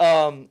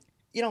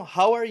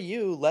 How are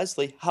you,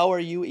 Leslie? How are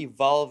you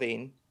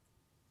evolving,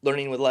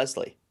 learning with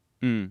Leslie?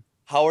 Mm,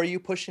 How are you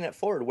pushing it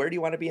forward? Where do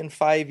you want to be in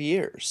 5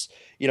 years?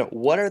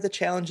 What are the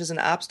challenges and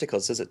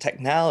obstacles? Is it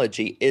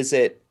technology? Is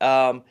it,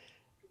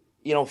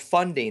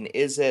 funding?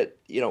 Is it,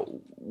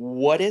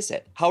 what is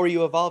it? How are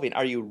you evolving?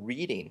 Are you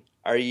reading?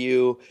 Are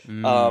you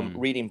mm.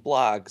 reading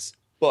blogs,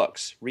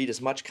 books? Read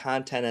as much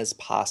content as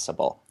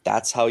possible.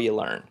 That's how you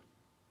learn.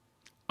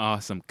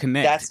 Awesome.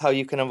 Connect. That's how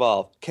you can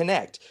evolve.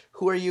 Connect.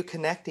 Who are you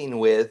connecting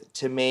with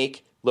to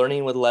make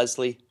learning with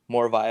Leslie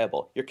more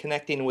viable? You're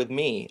connecting with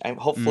me.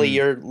 Hopefully, Mm,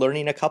 you're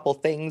learning a couple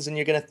things and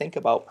you're going to think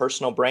about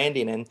personal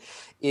branding. And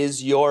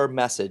is your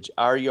message,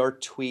 are your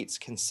tweets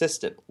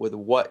consistent with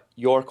what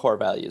your core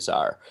values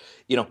are?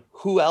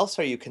 Who else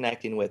are you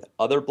connecting with?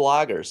 Other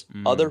bloggers,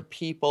 other mm.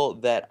 people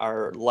that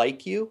are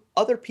like you,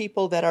 other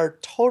people that are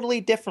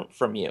totally different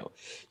from you.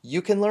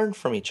 You can learn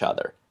from each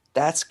other.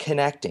 That's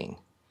connecting.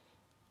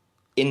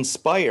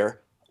 Inspire.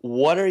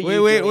 What are Wait,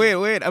 you wait, doing? wait,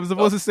 wait. I'm Oh,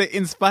 supposed to say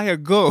inspire,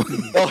 go.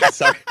 oh,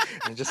 sorry.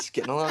 I'm just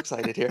getting a little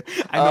excited here.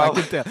 I know, I Um,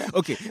 can tell.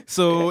 Okay,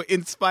 so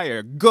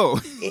inspire,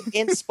 go.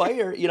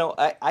 Inspire,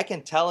 I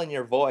can tell in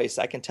your voice,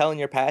 I can tell in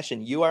your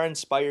passion, you are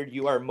inspired,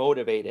 you are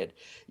motivated.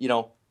 You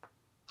know,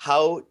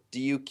 how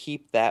do you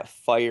keep that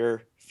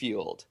fire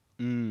fueled?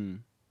 Mm,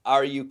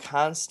 Are you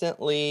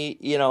constantly,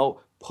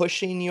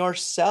 pushing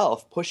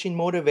yourself, pushing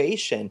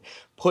motivation,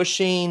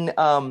 pushing,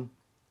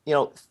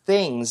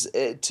 things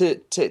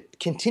to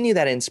continue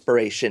that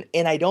inspiration?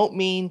 And I don't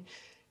mean,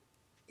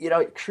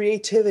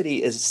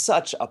 creativity is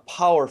such a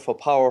powerful,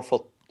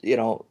 powerful,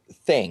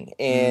 thing,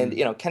 and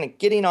mm, kind of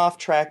getting off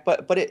track,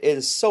 but it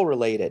is so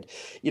related.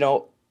 You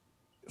know,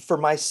 for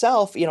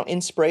myself,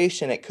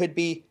 inspiration, it could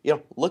be,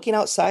 looking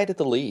outside at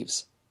the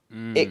leaves. It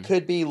mm.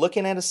 could be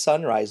looking at a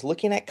sunrise,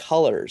 looking at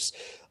colors.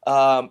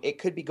 It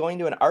could be going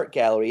to an art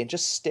gallery and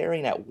just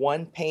staring at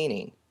one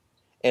painting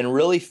and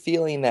really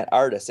feeling that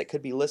artist. It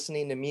could be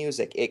listening to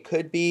music. It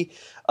could be,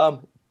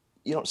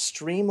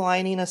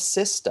 streamlining a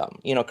system.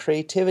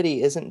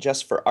 Creativity isn't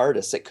just for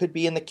artists. It could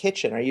be in the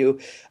kitchen. Are you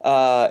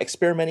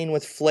experimenting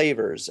with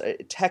flavors,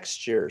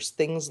 textures,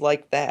 things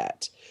like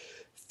that?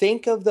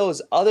 Think of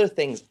those other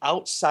things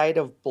outside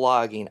of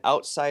blogging,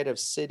 outside of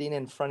sitting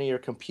in front of your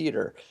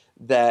computer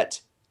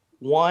that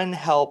one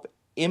help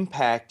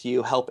impact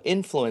you, help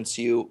influence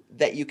you,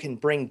 that you can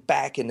bring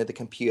back into the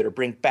computer,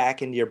 bring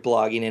back into your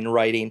blogging and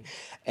writing.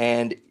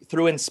 And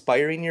through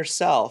inspiring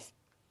yourself,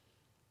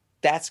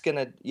 that's going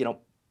to,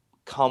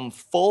 come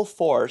full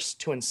force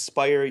to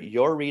inspire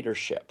your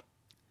readership,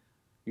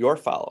 your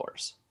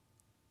followers.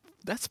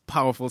 That's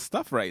powerful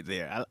stuff right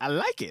there. I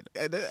like it.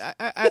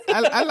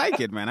 I like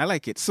it, man. I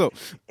like it. So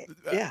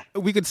Yeah.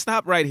 we could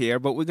stop right here,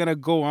 but we're going to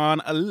go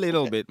on a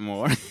little bit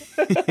more.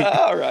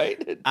 All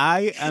right.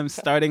 I am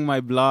starting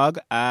my blog.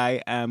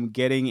 I am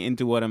getting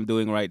into what I'm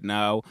doing right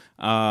now.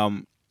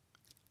 And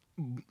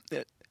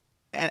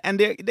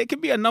there can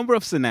be a number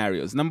of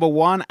scenarios. Number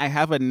one, I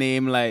have a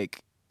name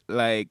like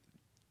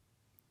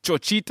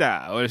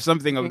Chochita or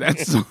something of that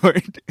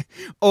sort.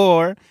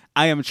 Or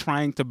I am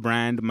trying to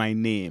brand my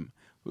name.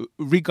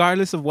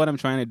 Regardless of what I'm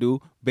trying to do,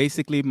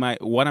 basically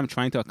what I'm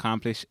trying to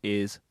accomplish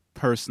is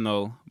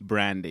personal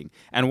branding.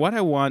 And what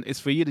I want is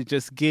for you to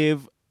just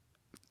give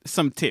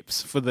some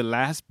tips for the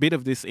last bit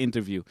of this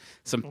interview,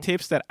 some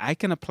tips that I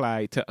can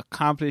apply to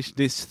accomplish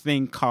this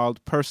thing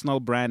called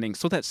personal branding,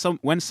 so that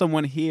when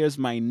someone hears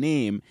my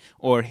name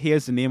or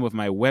hears the name of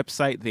my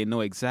website, they know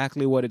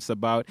exactly what it's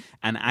about,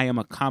 and I am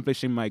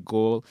accomplishing my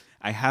goal.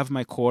 I have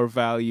my core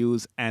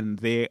values, and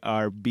they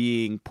are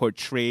being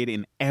portrayed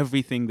in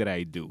everything that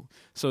I do.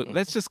 So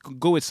let's just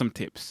go with some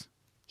tips.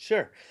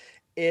 Sure.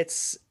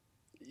 It's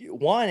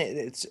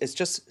it's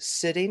just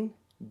sitting,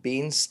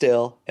 being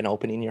still, and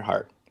opening your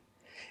heart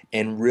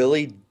and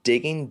really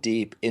digging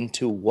deep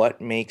into what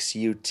makes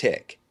you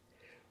tick.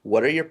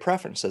 What are your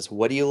preferences?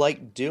 What do you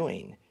like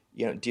doing?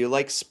 Do you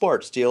like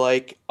sports? Do you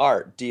like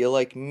art? Do you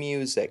like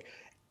music?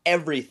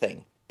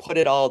 Everything. Put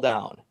it all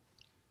down.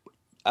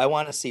 I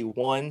want to see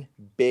one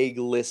big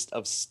list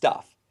of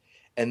stuff.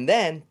 And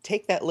then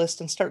take that list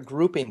and start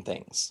grouping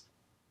things.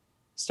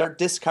 Start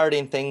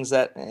discarding things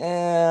that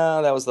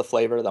was the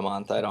flavor of the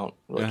month. I don't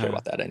really care Uh-huh.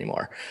 about that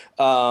anymore.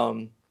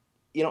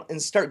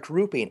 And start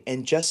grouping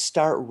and just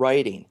start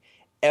writing.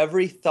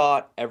 Every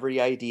thought, every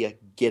idea,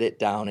 get it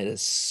down. It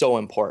is so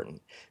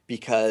important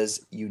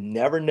because you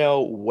never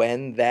know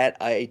when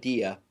that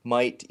idea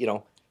might,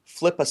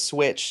 flip a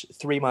switch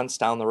 3 months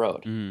down the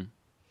road. Mm.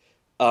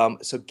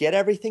 So get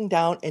everything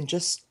down and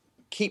just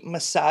keep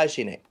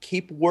massaging it,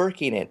 keep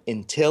working it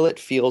until it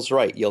feels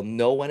right. You'll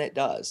know when it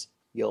does.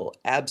 You'll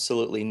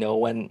absolutely know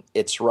when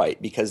it's right,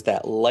 because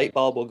that light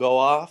bulb will go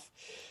off.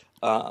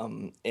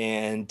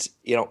 And,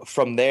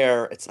 from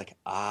there, it's like,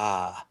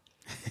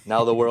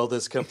 now the world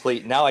is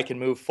complete. Now I can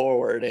move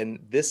forward. And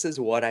this is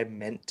what I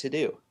meant to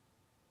do.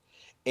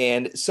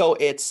 And so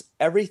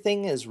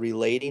everything is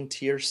relating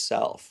to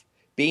yourself,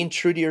 being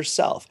true to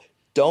yourself.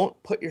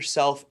 Don't put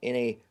yourself in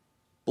a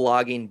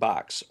blogging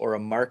box or a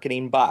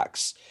marketing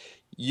box.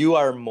 You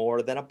are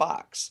more than a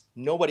box.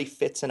 Nobody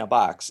fits in a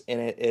box. And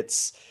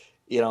it's,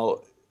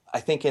 I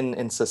think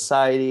in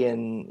society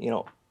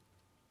and,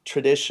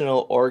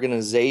 traditional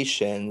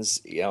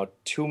organizations,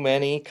 too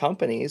many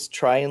companies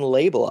try and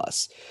label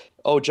us.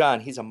 Oh, John,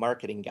 he's a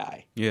marketing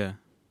guy. Yeah.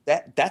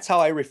 That's how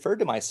I referred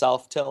to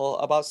myself till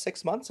about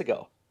 6 months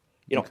ago.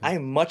 Okay. I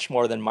am much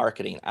more than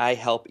marketing. I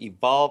help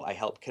evolve. I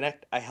help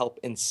connect. I help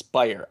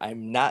inspire.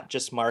 I'm not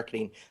just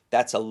marketing.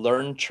 That's a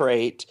learned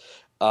trait.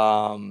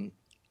 But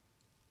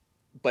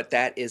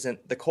that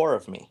isn't the core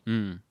of me.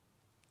 Mm.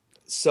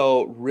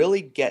 So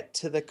really get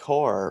to the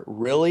core.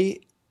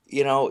 Really,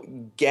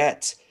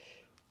 get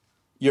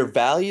your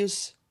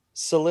values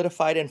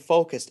solidified and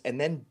focused,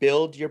 and then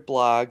build your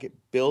blog,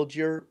 build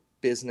your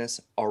business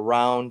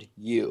around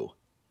you,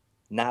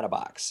 not a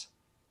box.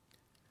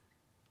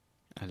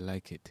 I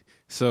like it.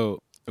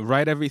 So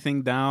write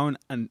everything down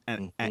and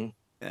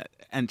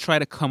try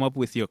to come up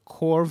with your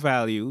core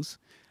values.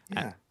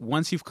 Yeah.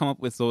 Once you've come up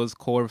with those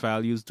core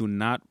values, do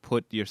not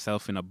put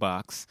yourself in a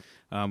box.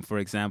 For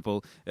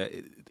example,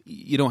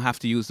 you don't have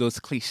to use those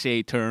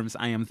cliche terms.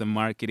 I am the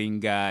marketing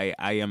guy.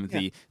 I am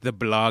the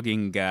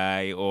blogging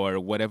guy, or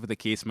whatever the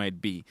case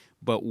might be.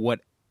 But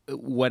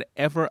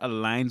whatever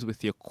aligns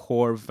with your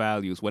core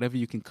values, whatever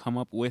you can come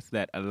up with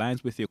that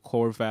aligns with your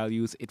core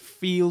values, it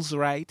feels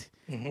right.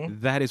 Mm-hmm.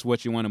 That is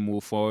what you want to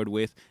move forward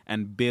with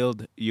and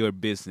build your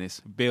business,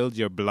 build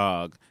your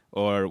blog,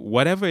 or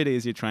whatever it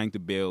is you're trying to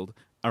build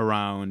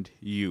around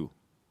you.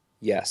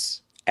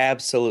 Yes,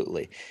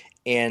 absolutely.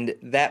 And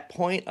that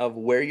point of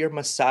where you're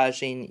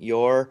massaging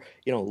your,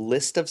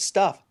 list of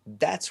stuff,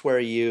 that's where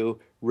you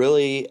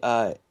really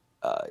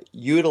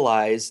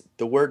utilize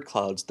the word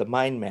clouds, the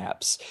mind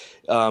maps,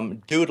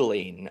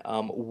 doodling,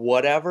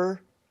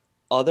 whatever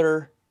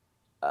other,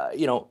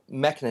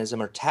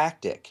 mechanism or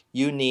tactic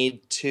you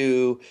need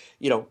to,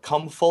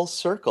 come full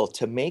circle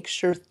to make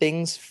sure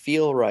things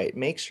feel right,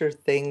 make sure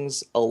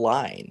things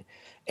align.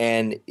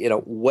 And,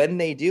 when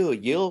they do,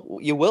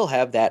 you will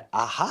have that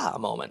aha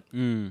moment.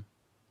 Mm.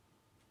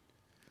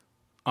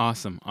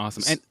 Awesome.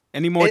 And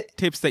any more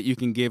tips that you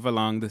can give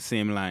along the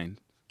same line?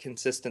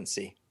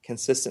 Consistency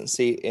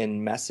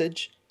in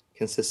message,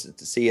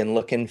 consistency in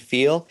look and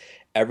feel.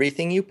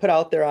 Everything you put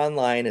out there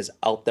online is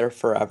out there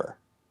forever.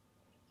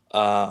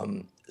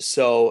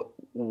 So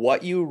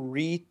what you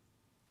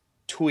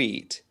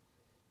retweet,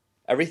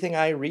 everything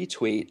I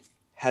retweet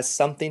has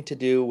something to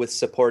do with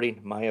supporting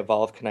my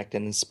Evolve, Connect,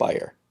 and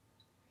Inspire.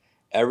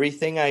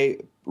 Everything I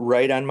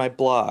write on my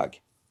blog,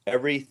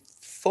 every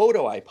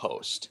photo I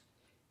post,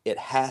 it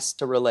has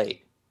to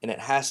relate, and it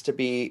has to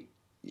be,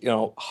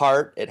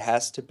 heart. It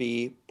has to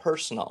be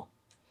personal.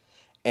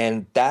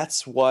 And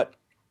that's what,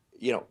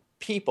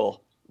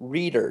 people,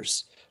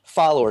 readers,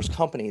 followers,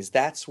 companies,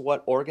 that's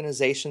what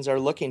organizations are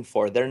looking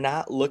for. They're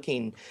not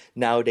looking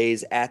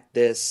nowadays at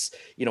this,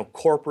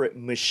 corporate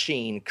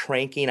machine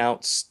cranking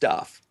out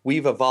stuff.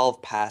 We've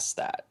evolved past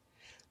that.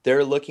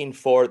 They're looking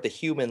for the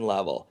human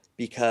level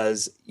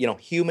because,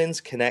 humans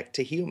connect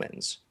to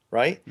humans,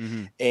 right?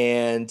 Mm-hmm.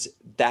 And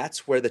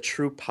that's where the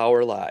true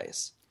power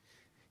lies.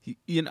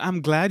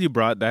 I'm glad you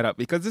brought that up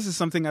because this is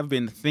something I've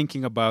been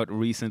thinking about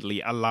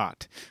recently a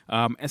lot,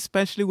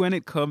 especially when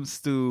it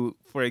comes to,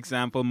 for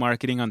example,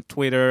 marketing on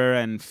Twitter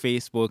and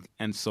Facebook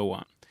and so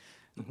on.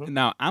 Mm-hmm.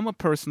 Now, I'm a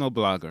personal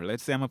blogger.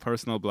 Let's say I'm a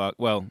personal blog.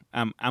 Well,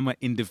 I'm an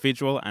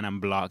individual and I'm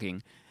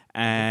blogging.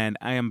 And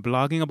I am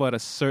blogging about a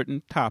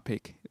certain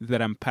topic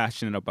that I'm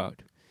passionate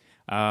about.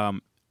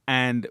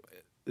 And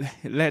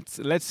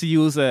let's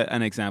use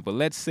an example.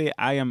 Let's say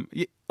I am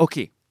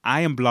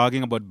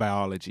blogging about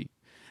biology.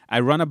 I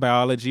run a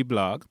biology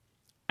blog,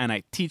 and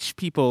I teach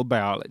people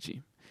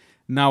biology.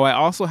 Now, I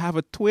also have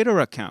a Twitter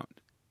account,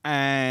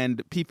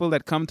 and people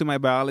that come to my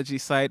biology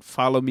site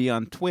follow me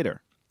on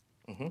Twitter.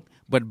 Mm-hmm.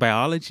 But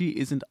biology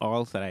isn't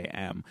all that I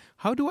am.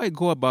 How do I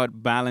go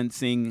about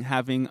balancing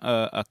having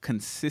a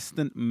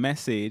consistent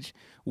message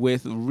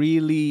with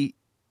really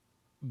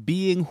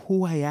being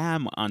who I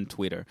am on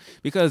Twitter?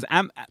 Because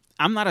I'm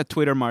not a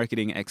Twitter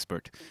marketing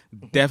expert.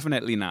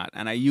 Definitely not.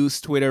 And I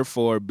use Twitter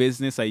for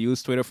business. I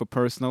use Twitter for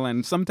personal.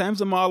 And sometimes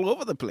I'm all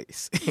over the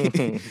place.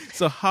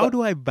 So how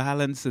do I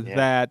balance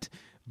that,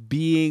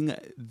 being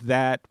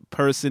that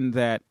person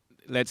that,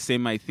 let's say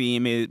my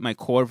theme is, my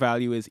core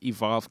value is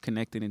evolve,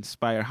 connect, and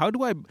inspire. How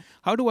do I,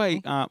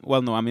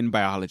 I'm in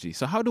biology.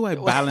 So how do I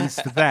balance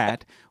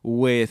that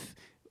with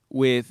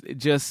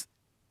just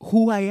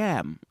who I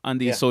am on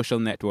these social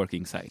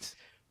networking sites?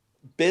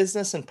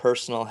 business and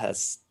personal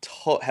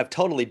have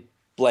totally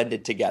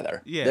blended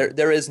together. Yeah.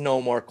 There is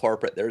no more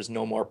corporate. There is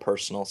no more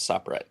personal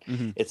separate.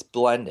 Hmm. It's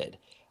blended.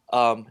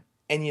 Um,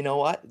 and you know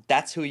what?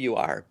 That's who you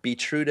are. Be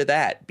true to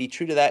that. Be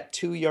true to that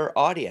to your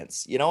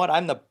audience. You know what?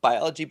 I'm the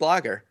biology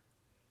blogger.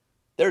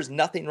 There's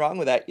nothing wrong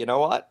with that. You know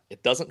what?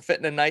 It doesn't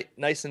fit in a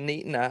nice and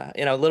neat in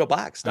a little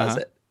box, does Uh-huh.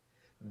 it?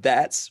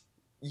 That's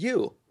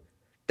you.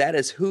 That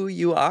is who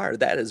you are.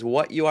 That is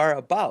what you are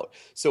about.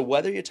 So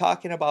whether you're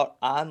talking about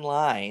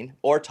online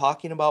or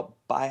talking about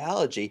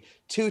biology,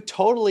 two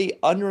totally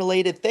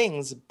unrelated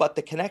things, but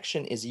the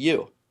connection is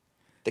you.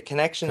 The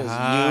connection is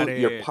Got you,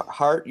 your it.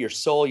 heart, your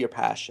soul, your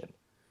passion.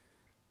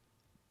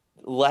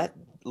 Let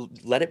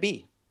let it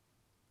be.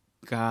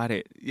 Got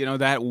it. You know,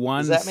 that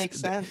Does that make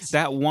sense?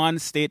 that one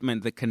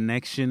statement, the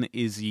connection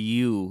is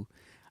you.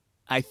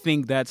 I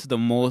think that's the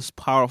most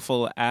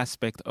powerful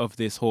aspect of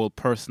this whole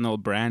personal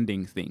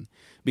branding thing,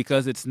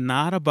 because it's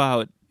not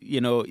about, you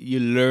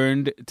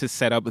learned to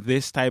set up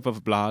this type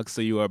of blog,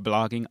 so you are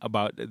blogging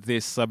about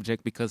this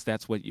subject because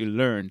that's what you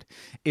learned.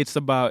 It's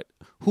about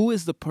who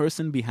is the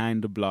person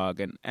behind the blog,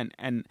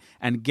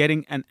 and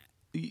getting and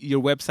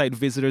your website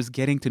visitors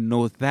getting to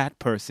know that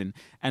person.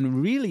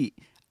 And really,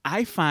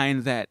 I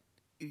find that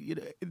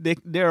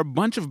there are a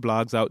bunch of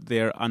blogs out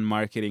there on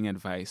marketing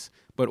advice,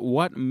 but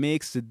what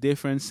makes the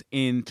difference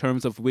in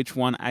terms of which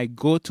one I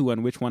go to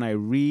and which one I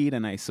read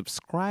and I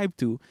subscribe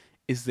to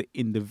is the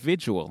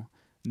individual,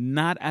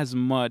 not as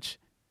much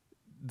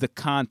the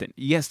content.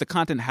 Yes, the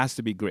content has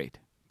to be great,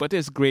 but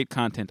there's great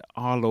content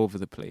all over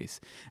the place.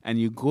 And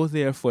you go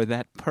there for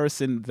that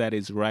person that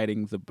is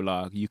writing the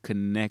blog. You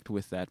connect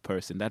with that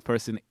person. That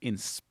person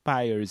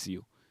inspires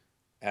you.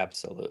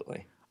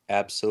 Absolutely.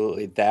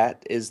 Absolutely.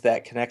 That is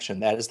that connection.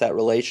 That is that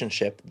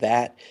relationship.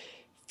 That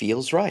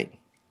feels right.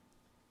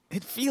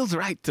 It feels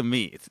right to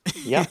me.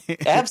 Yep,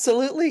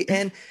 absolutely.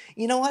 And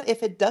you know what?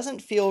 If it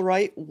doesn't feel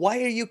right,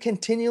 why are you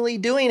continually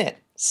doing it?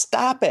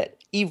 Stop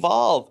it.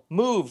 Evolve,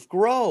 move,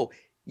 grow.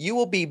 You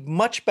will be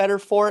much better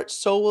for it.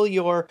 So will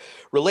your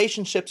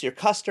relationships, your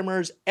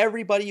customers,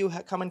 everybody you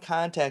come in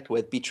contact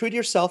with. Be true to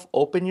yourself,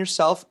 open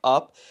yourself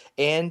up,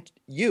 and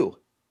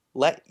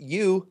let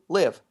you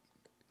live.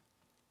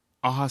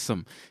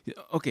 Awesome.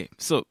 Okay,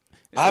 so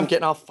I'm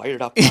getting all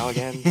fired up now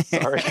again.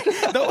 Sorry.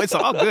 no, it's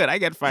all good. I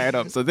get fired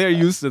up, so they're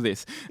used to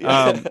this.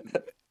 Yeah.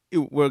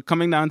 We're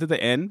coming down to the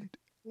end,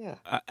 Yeah.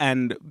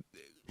 and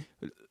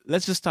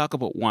let's just talk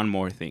about one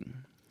more thing.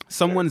 Sure.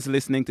 Someone's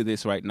listening to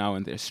this right now,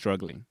 and they're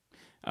struggling.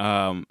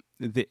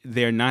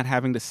 They're not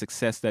having the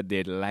success that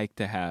they'd like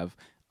to have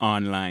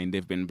online.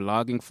 They've been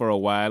blogging for a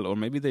while, or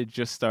maybe they're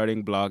just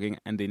starting blogging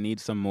and they need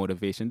some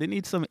motivation. They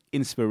need some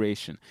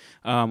inspiration.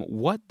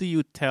 What do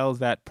you tell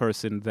that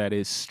person that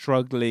is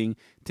struggling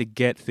to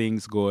get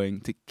things going,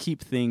 to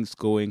keep things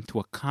going, to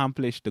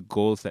accomplish the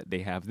goals that they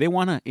have? They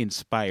want to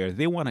inspire,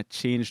 they want to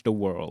change the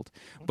world,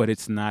 but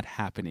it's not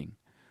happening.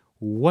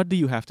 What do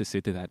you have to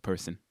say to that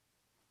person?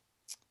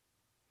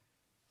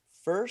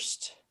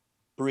 First,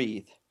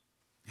 breathe.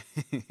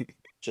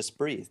 Just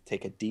breathe.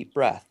 Take a deep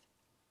breath.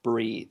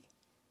 Breathe.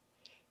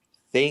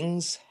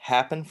 Things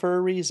happen for a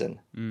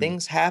reason.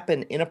 Things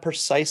happen in a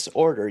precise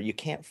order. You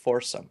can't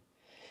force them.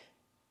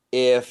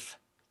 If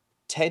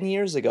 10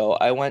 years ago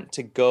I went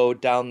to go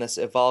down this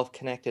evolve,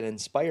 connect, and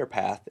inspire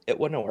path, it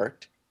wouldn't have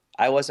worked.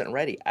 I wasn't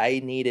ready.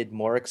 I needed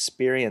more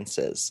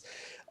experiences,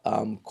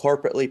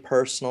 corporately,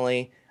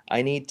 personally.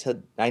 I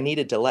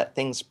needed to let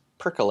things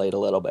percolate a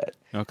little bit.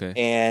 Okay.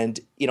 And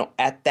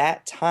at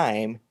that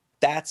time,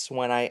 that's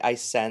when I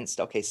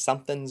sensed, okay,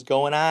 something's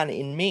going on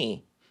in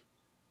me.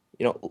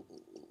 You know,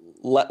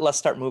 let's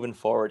start moving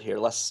forward here.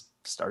 Let's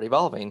start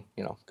evolving.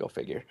 Go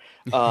figure.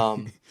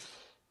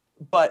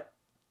 But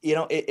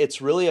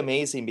it's really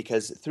amazing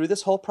because through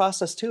this whole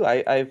process too,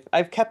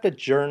 I've kept a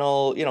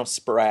journal,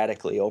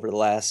 sporadically over the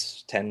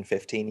last 10,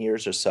 15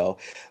 years or so.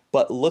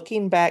 But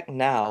looking back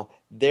now,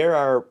 there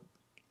are,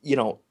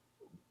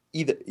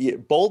 either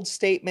bold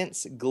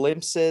statements,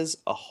 glimpses,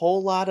 a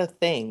whole lot of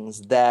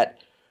things that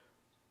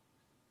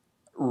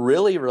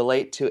really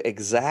relate to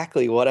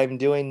exactly what I'm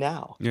doing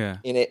now. Yeah.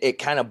 And it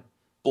kind of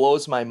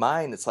blows my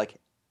mind. It's like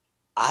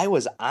I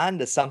was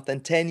onto something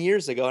 10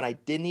 years ago and I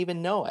didn't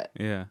even know it.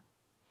 Yeah.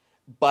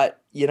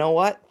 But you know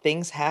what?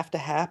 Things have to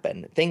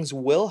happen. Things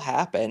will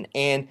happen.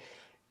 And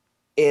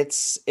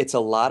it's a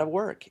lot of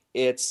work.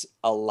 It's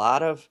a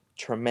lot of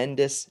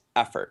tremendous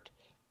effort,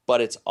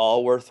 but it's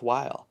all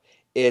worthwhile.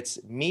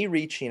 It's me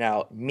reaching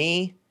out,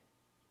 me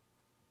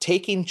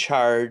taking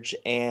charge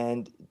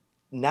and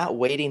not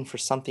waiting for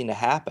something to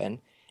happen.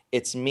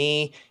 It's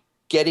me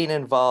getting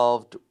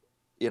involved,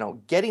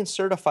 getting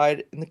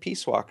certified in the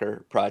Peace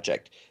Walker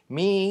project.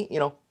 Me,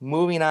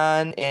 moving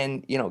on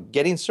and,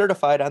 getting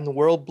certified on the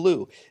World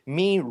Blue.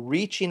 Me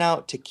reaching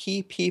out to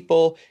key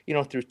people,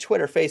 through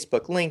Twitter,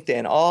 Facebook,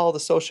 LinkedIn, all the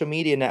social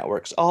media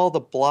networks, all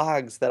the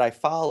blogs that I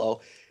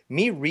follow.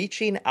 Me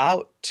reaching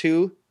out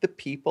to the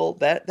people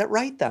that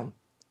write them.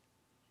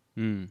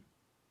 Mm.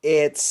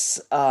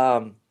 It's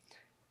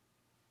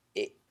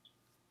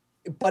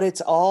but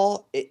it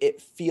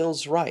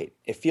feels right.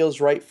 It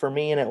feels right for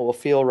me, and it will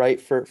feel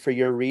right for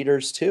your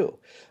readers too.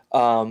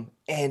 And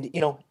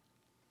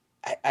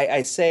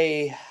I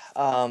say,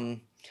 yeah,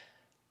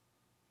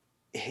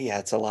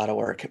 it's a lot of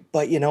work,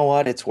 but you know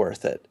what? It's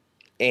worth it.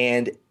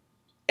 And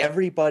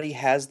everybody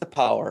has the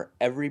power.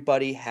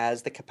 Everybody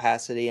has the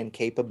capacity and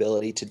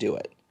capability to do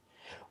it.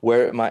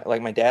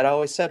 Like my dad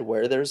always said,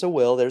 where there's a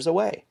will, there's a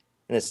way.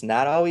 And it's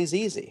not always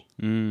easy.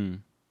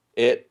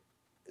 There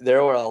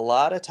were a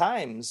lot of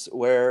times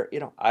where,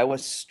 I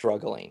was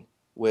struggling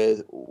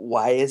with,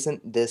 why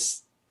isn't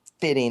this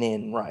fitting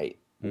in right?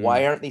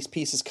 Why aren't these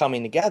pieces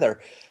coming together?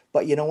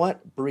 But you know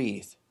what?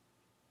 Breathe.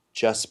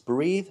 Just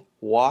breathe,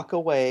 walk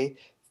away.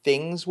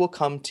 Things will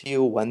come to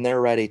you when they're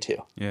ready to.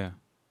 Yeah.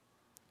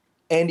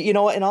 And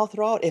and all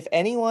throughout, if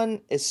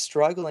anyone is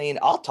struggling,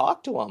 I'll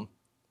talk to them.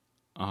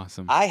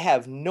 Awesome. I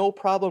have no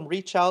problem.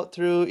 Reach out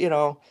through,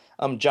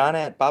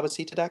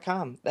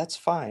 John@babasita.com. That's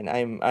fine.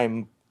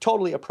 I'm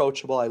totally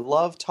approachable. I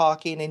love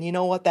talking. And you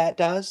know what that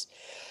does?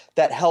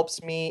 That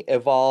helps me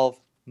evolve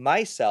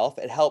myself.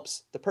 It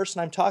helps the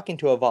person I'm talking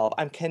to evolve.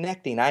 I'm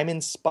connecting. I'm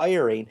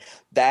inspiring.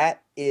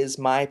 That is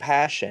my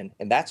passion.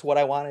 And that's what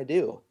I want to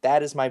do.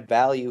 That is my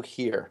value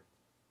here.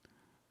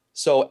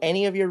 So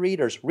any of your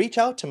readers, reach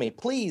out to me.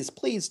 Please,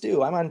 please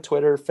do. I'm on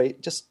Twitter.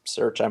 Just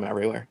search. I'm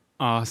everywhere.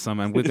 Awesome.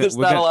 And there's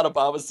not a lot of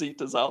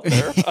Babacitas out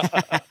there.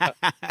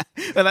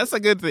 Well, that's a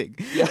good thing.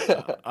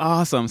 Yeah.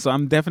 Awesome. So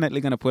I'm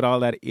definitely going to put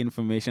all that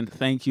information.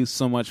 Thank you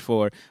so much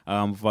for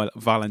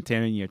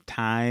volunteering your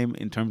time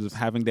in terms of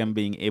having them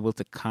being able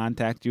to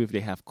contact you if they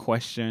have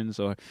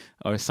questions or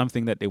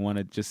something that they want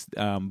to just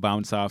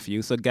bounce off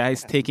you. So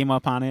guys, take him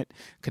up on it.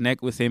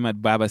 Connect with him at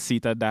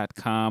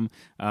babasita.com.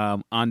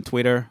 On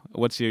Twitter,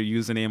 what's your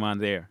username on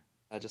there?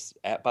 Just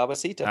at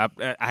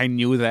Babasita. I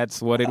knew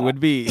that's what it would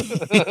be.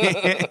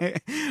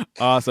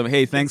 Awesome.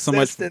 Hey, thanks so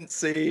much.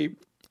 Consistency.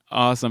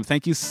 Awesome.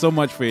 Thank you so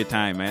much for your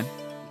time, man.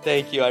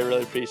 Thank you. I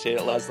really appreciate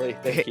it, Leslie.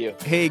 Thank you.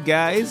 Hey,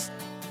 guys.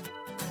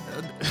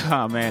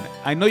 Oh, man.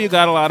 I know you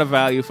got a lot of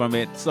value from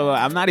it, so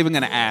I'm not even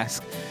going to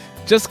ask.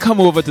 Just come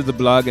over to the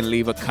blog and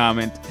leave a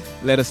comment.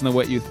 Let us know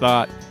what you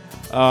thought.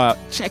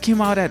 Check him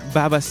out at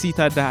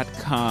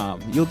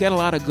babasita.com. You'll get a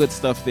lot of good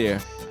stuff there.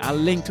 I'll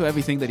link to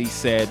everything that he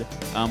said,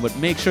 but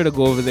make sure to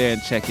go over there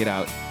and check it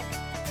out.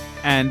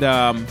 And,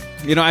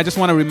 I just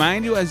want to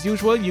remind you, as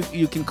usual,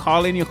 you can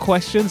call in your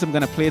questions. I'm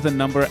going to play the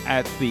number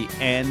at the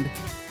end.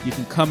 You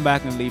can come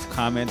back and leave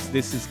comments.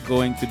 This is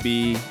going to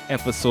be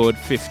episode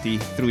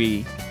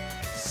 53.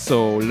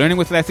 So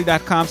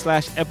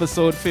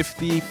learningwithleslie.com/episode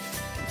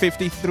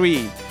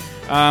 53.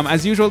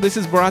 As usual, this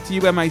is brought to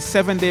you by my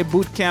 7-day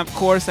bootcamp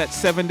course at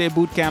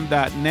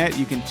 7daybootcamp.net.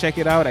 You can check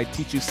it out. I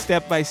teach you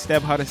step by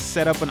step how to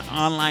set up an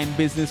online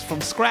business from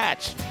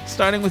scratch,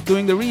 starting with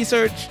doing the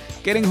research,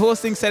 getting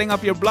hosting, setting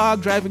up your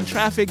blog, driving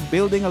traffic,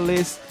 building a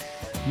list,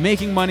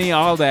 making money,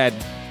 all that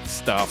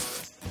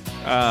stuff.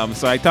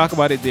 So I talk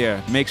about it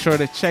there. Make sure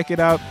to check it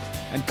out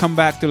and come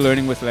back to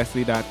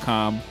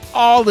learningwithleslie.com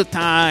all the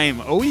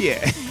time. Oh,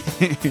 yeah.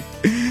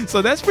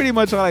 So that's pretty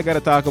much all I got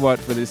to talk about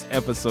for this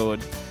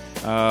episode.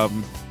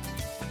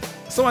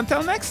 So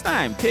until next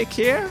time, take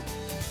care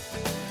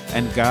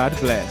and God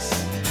bless.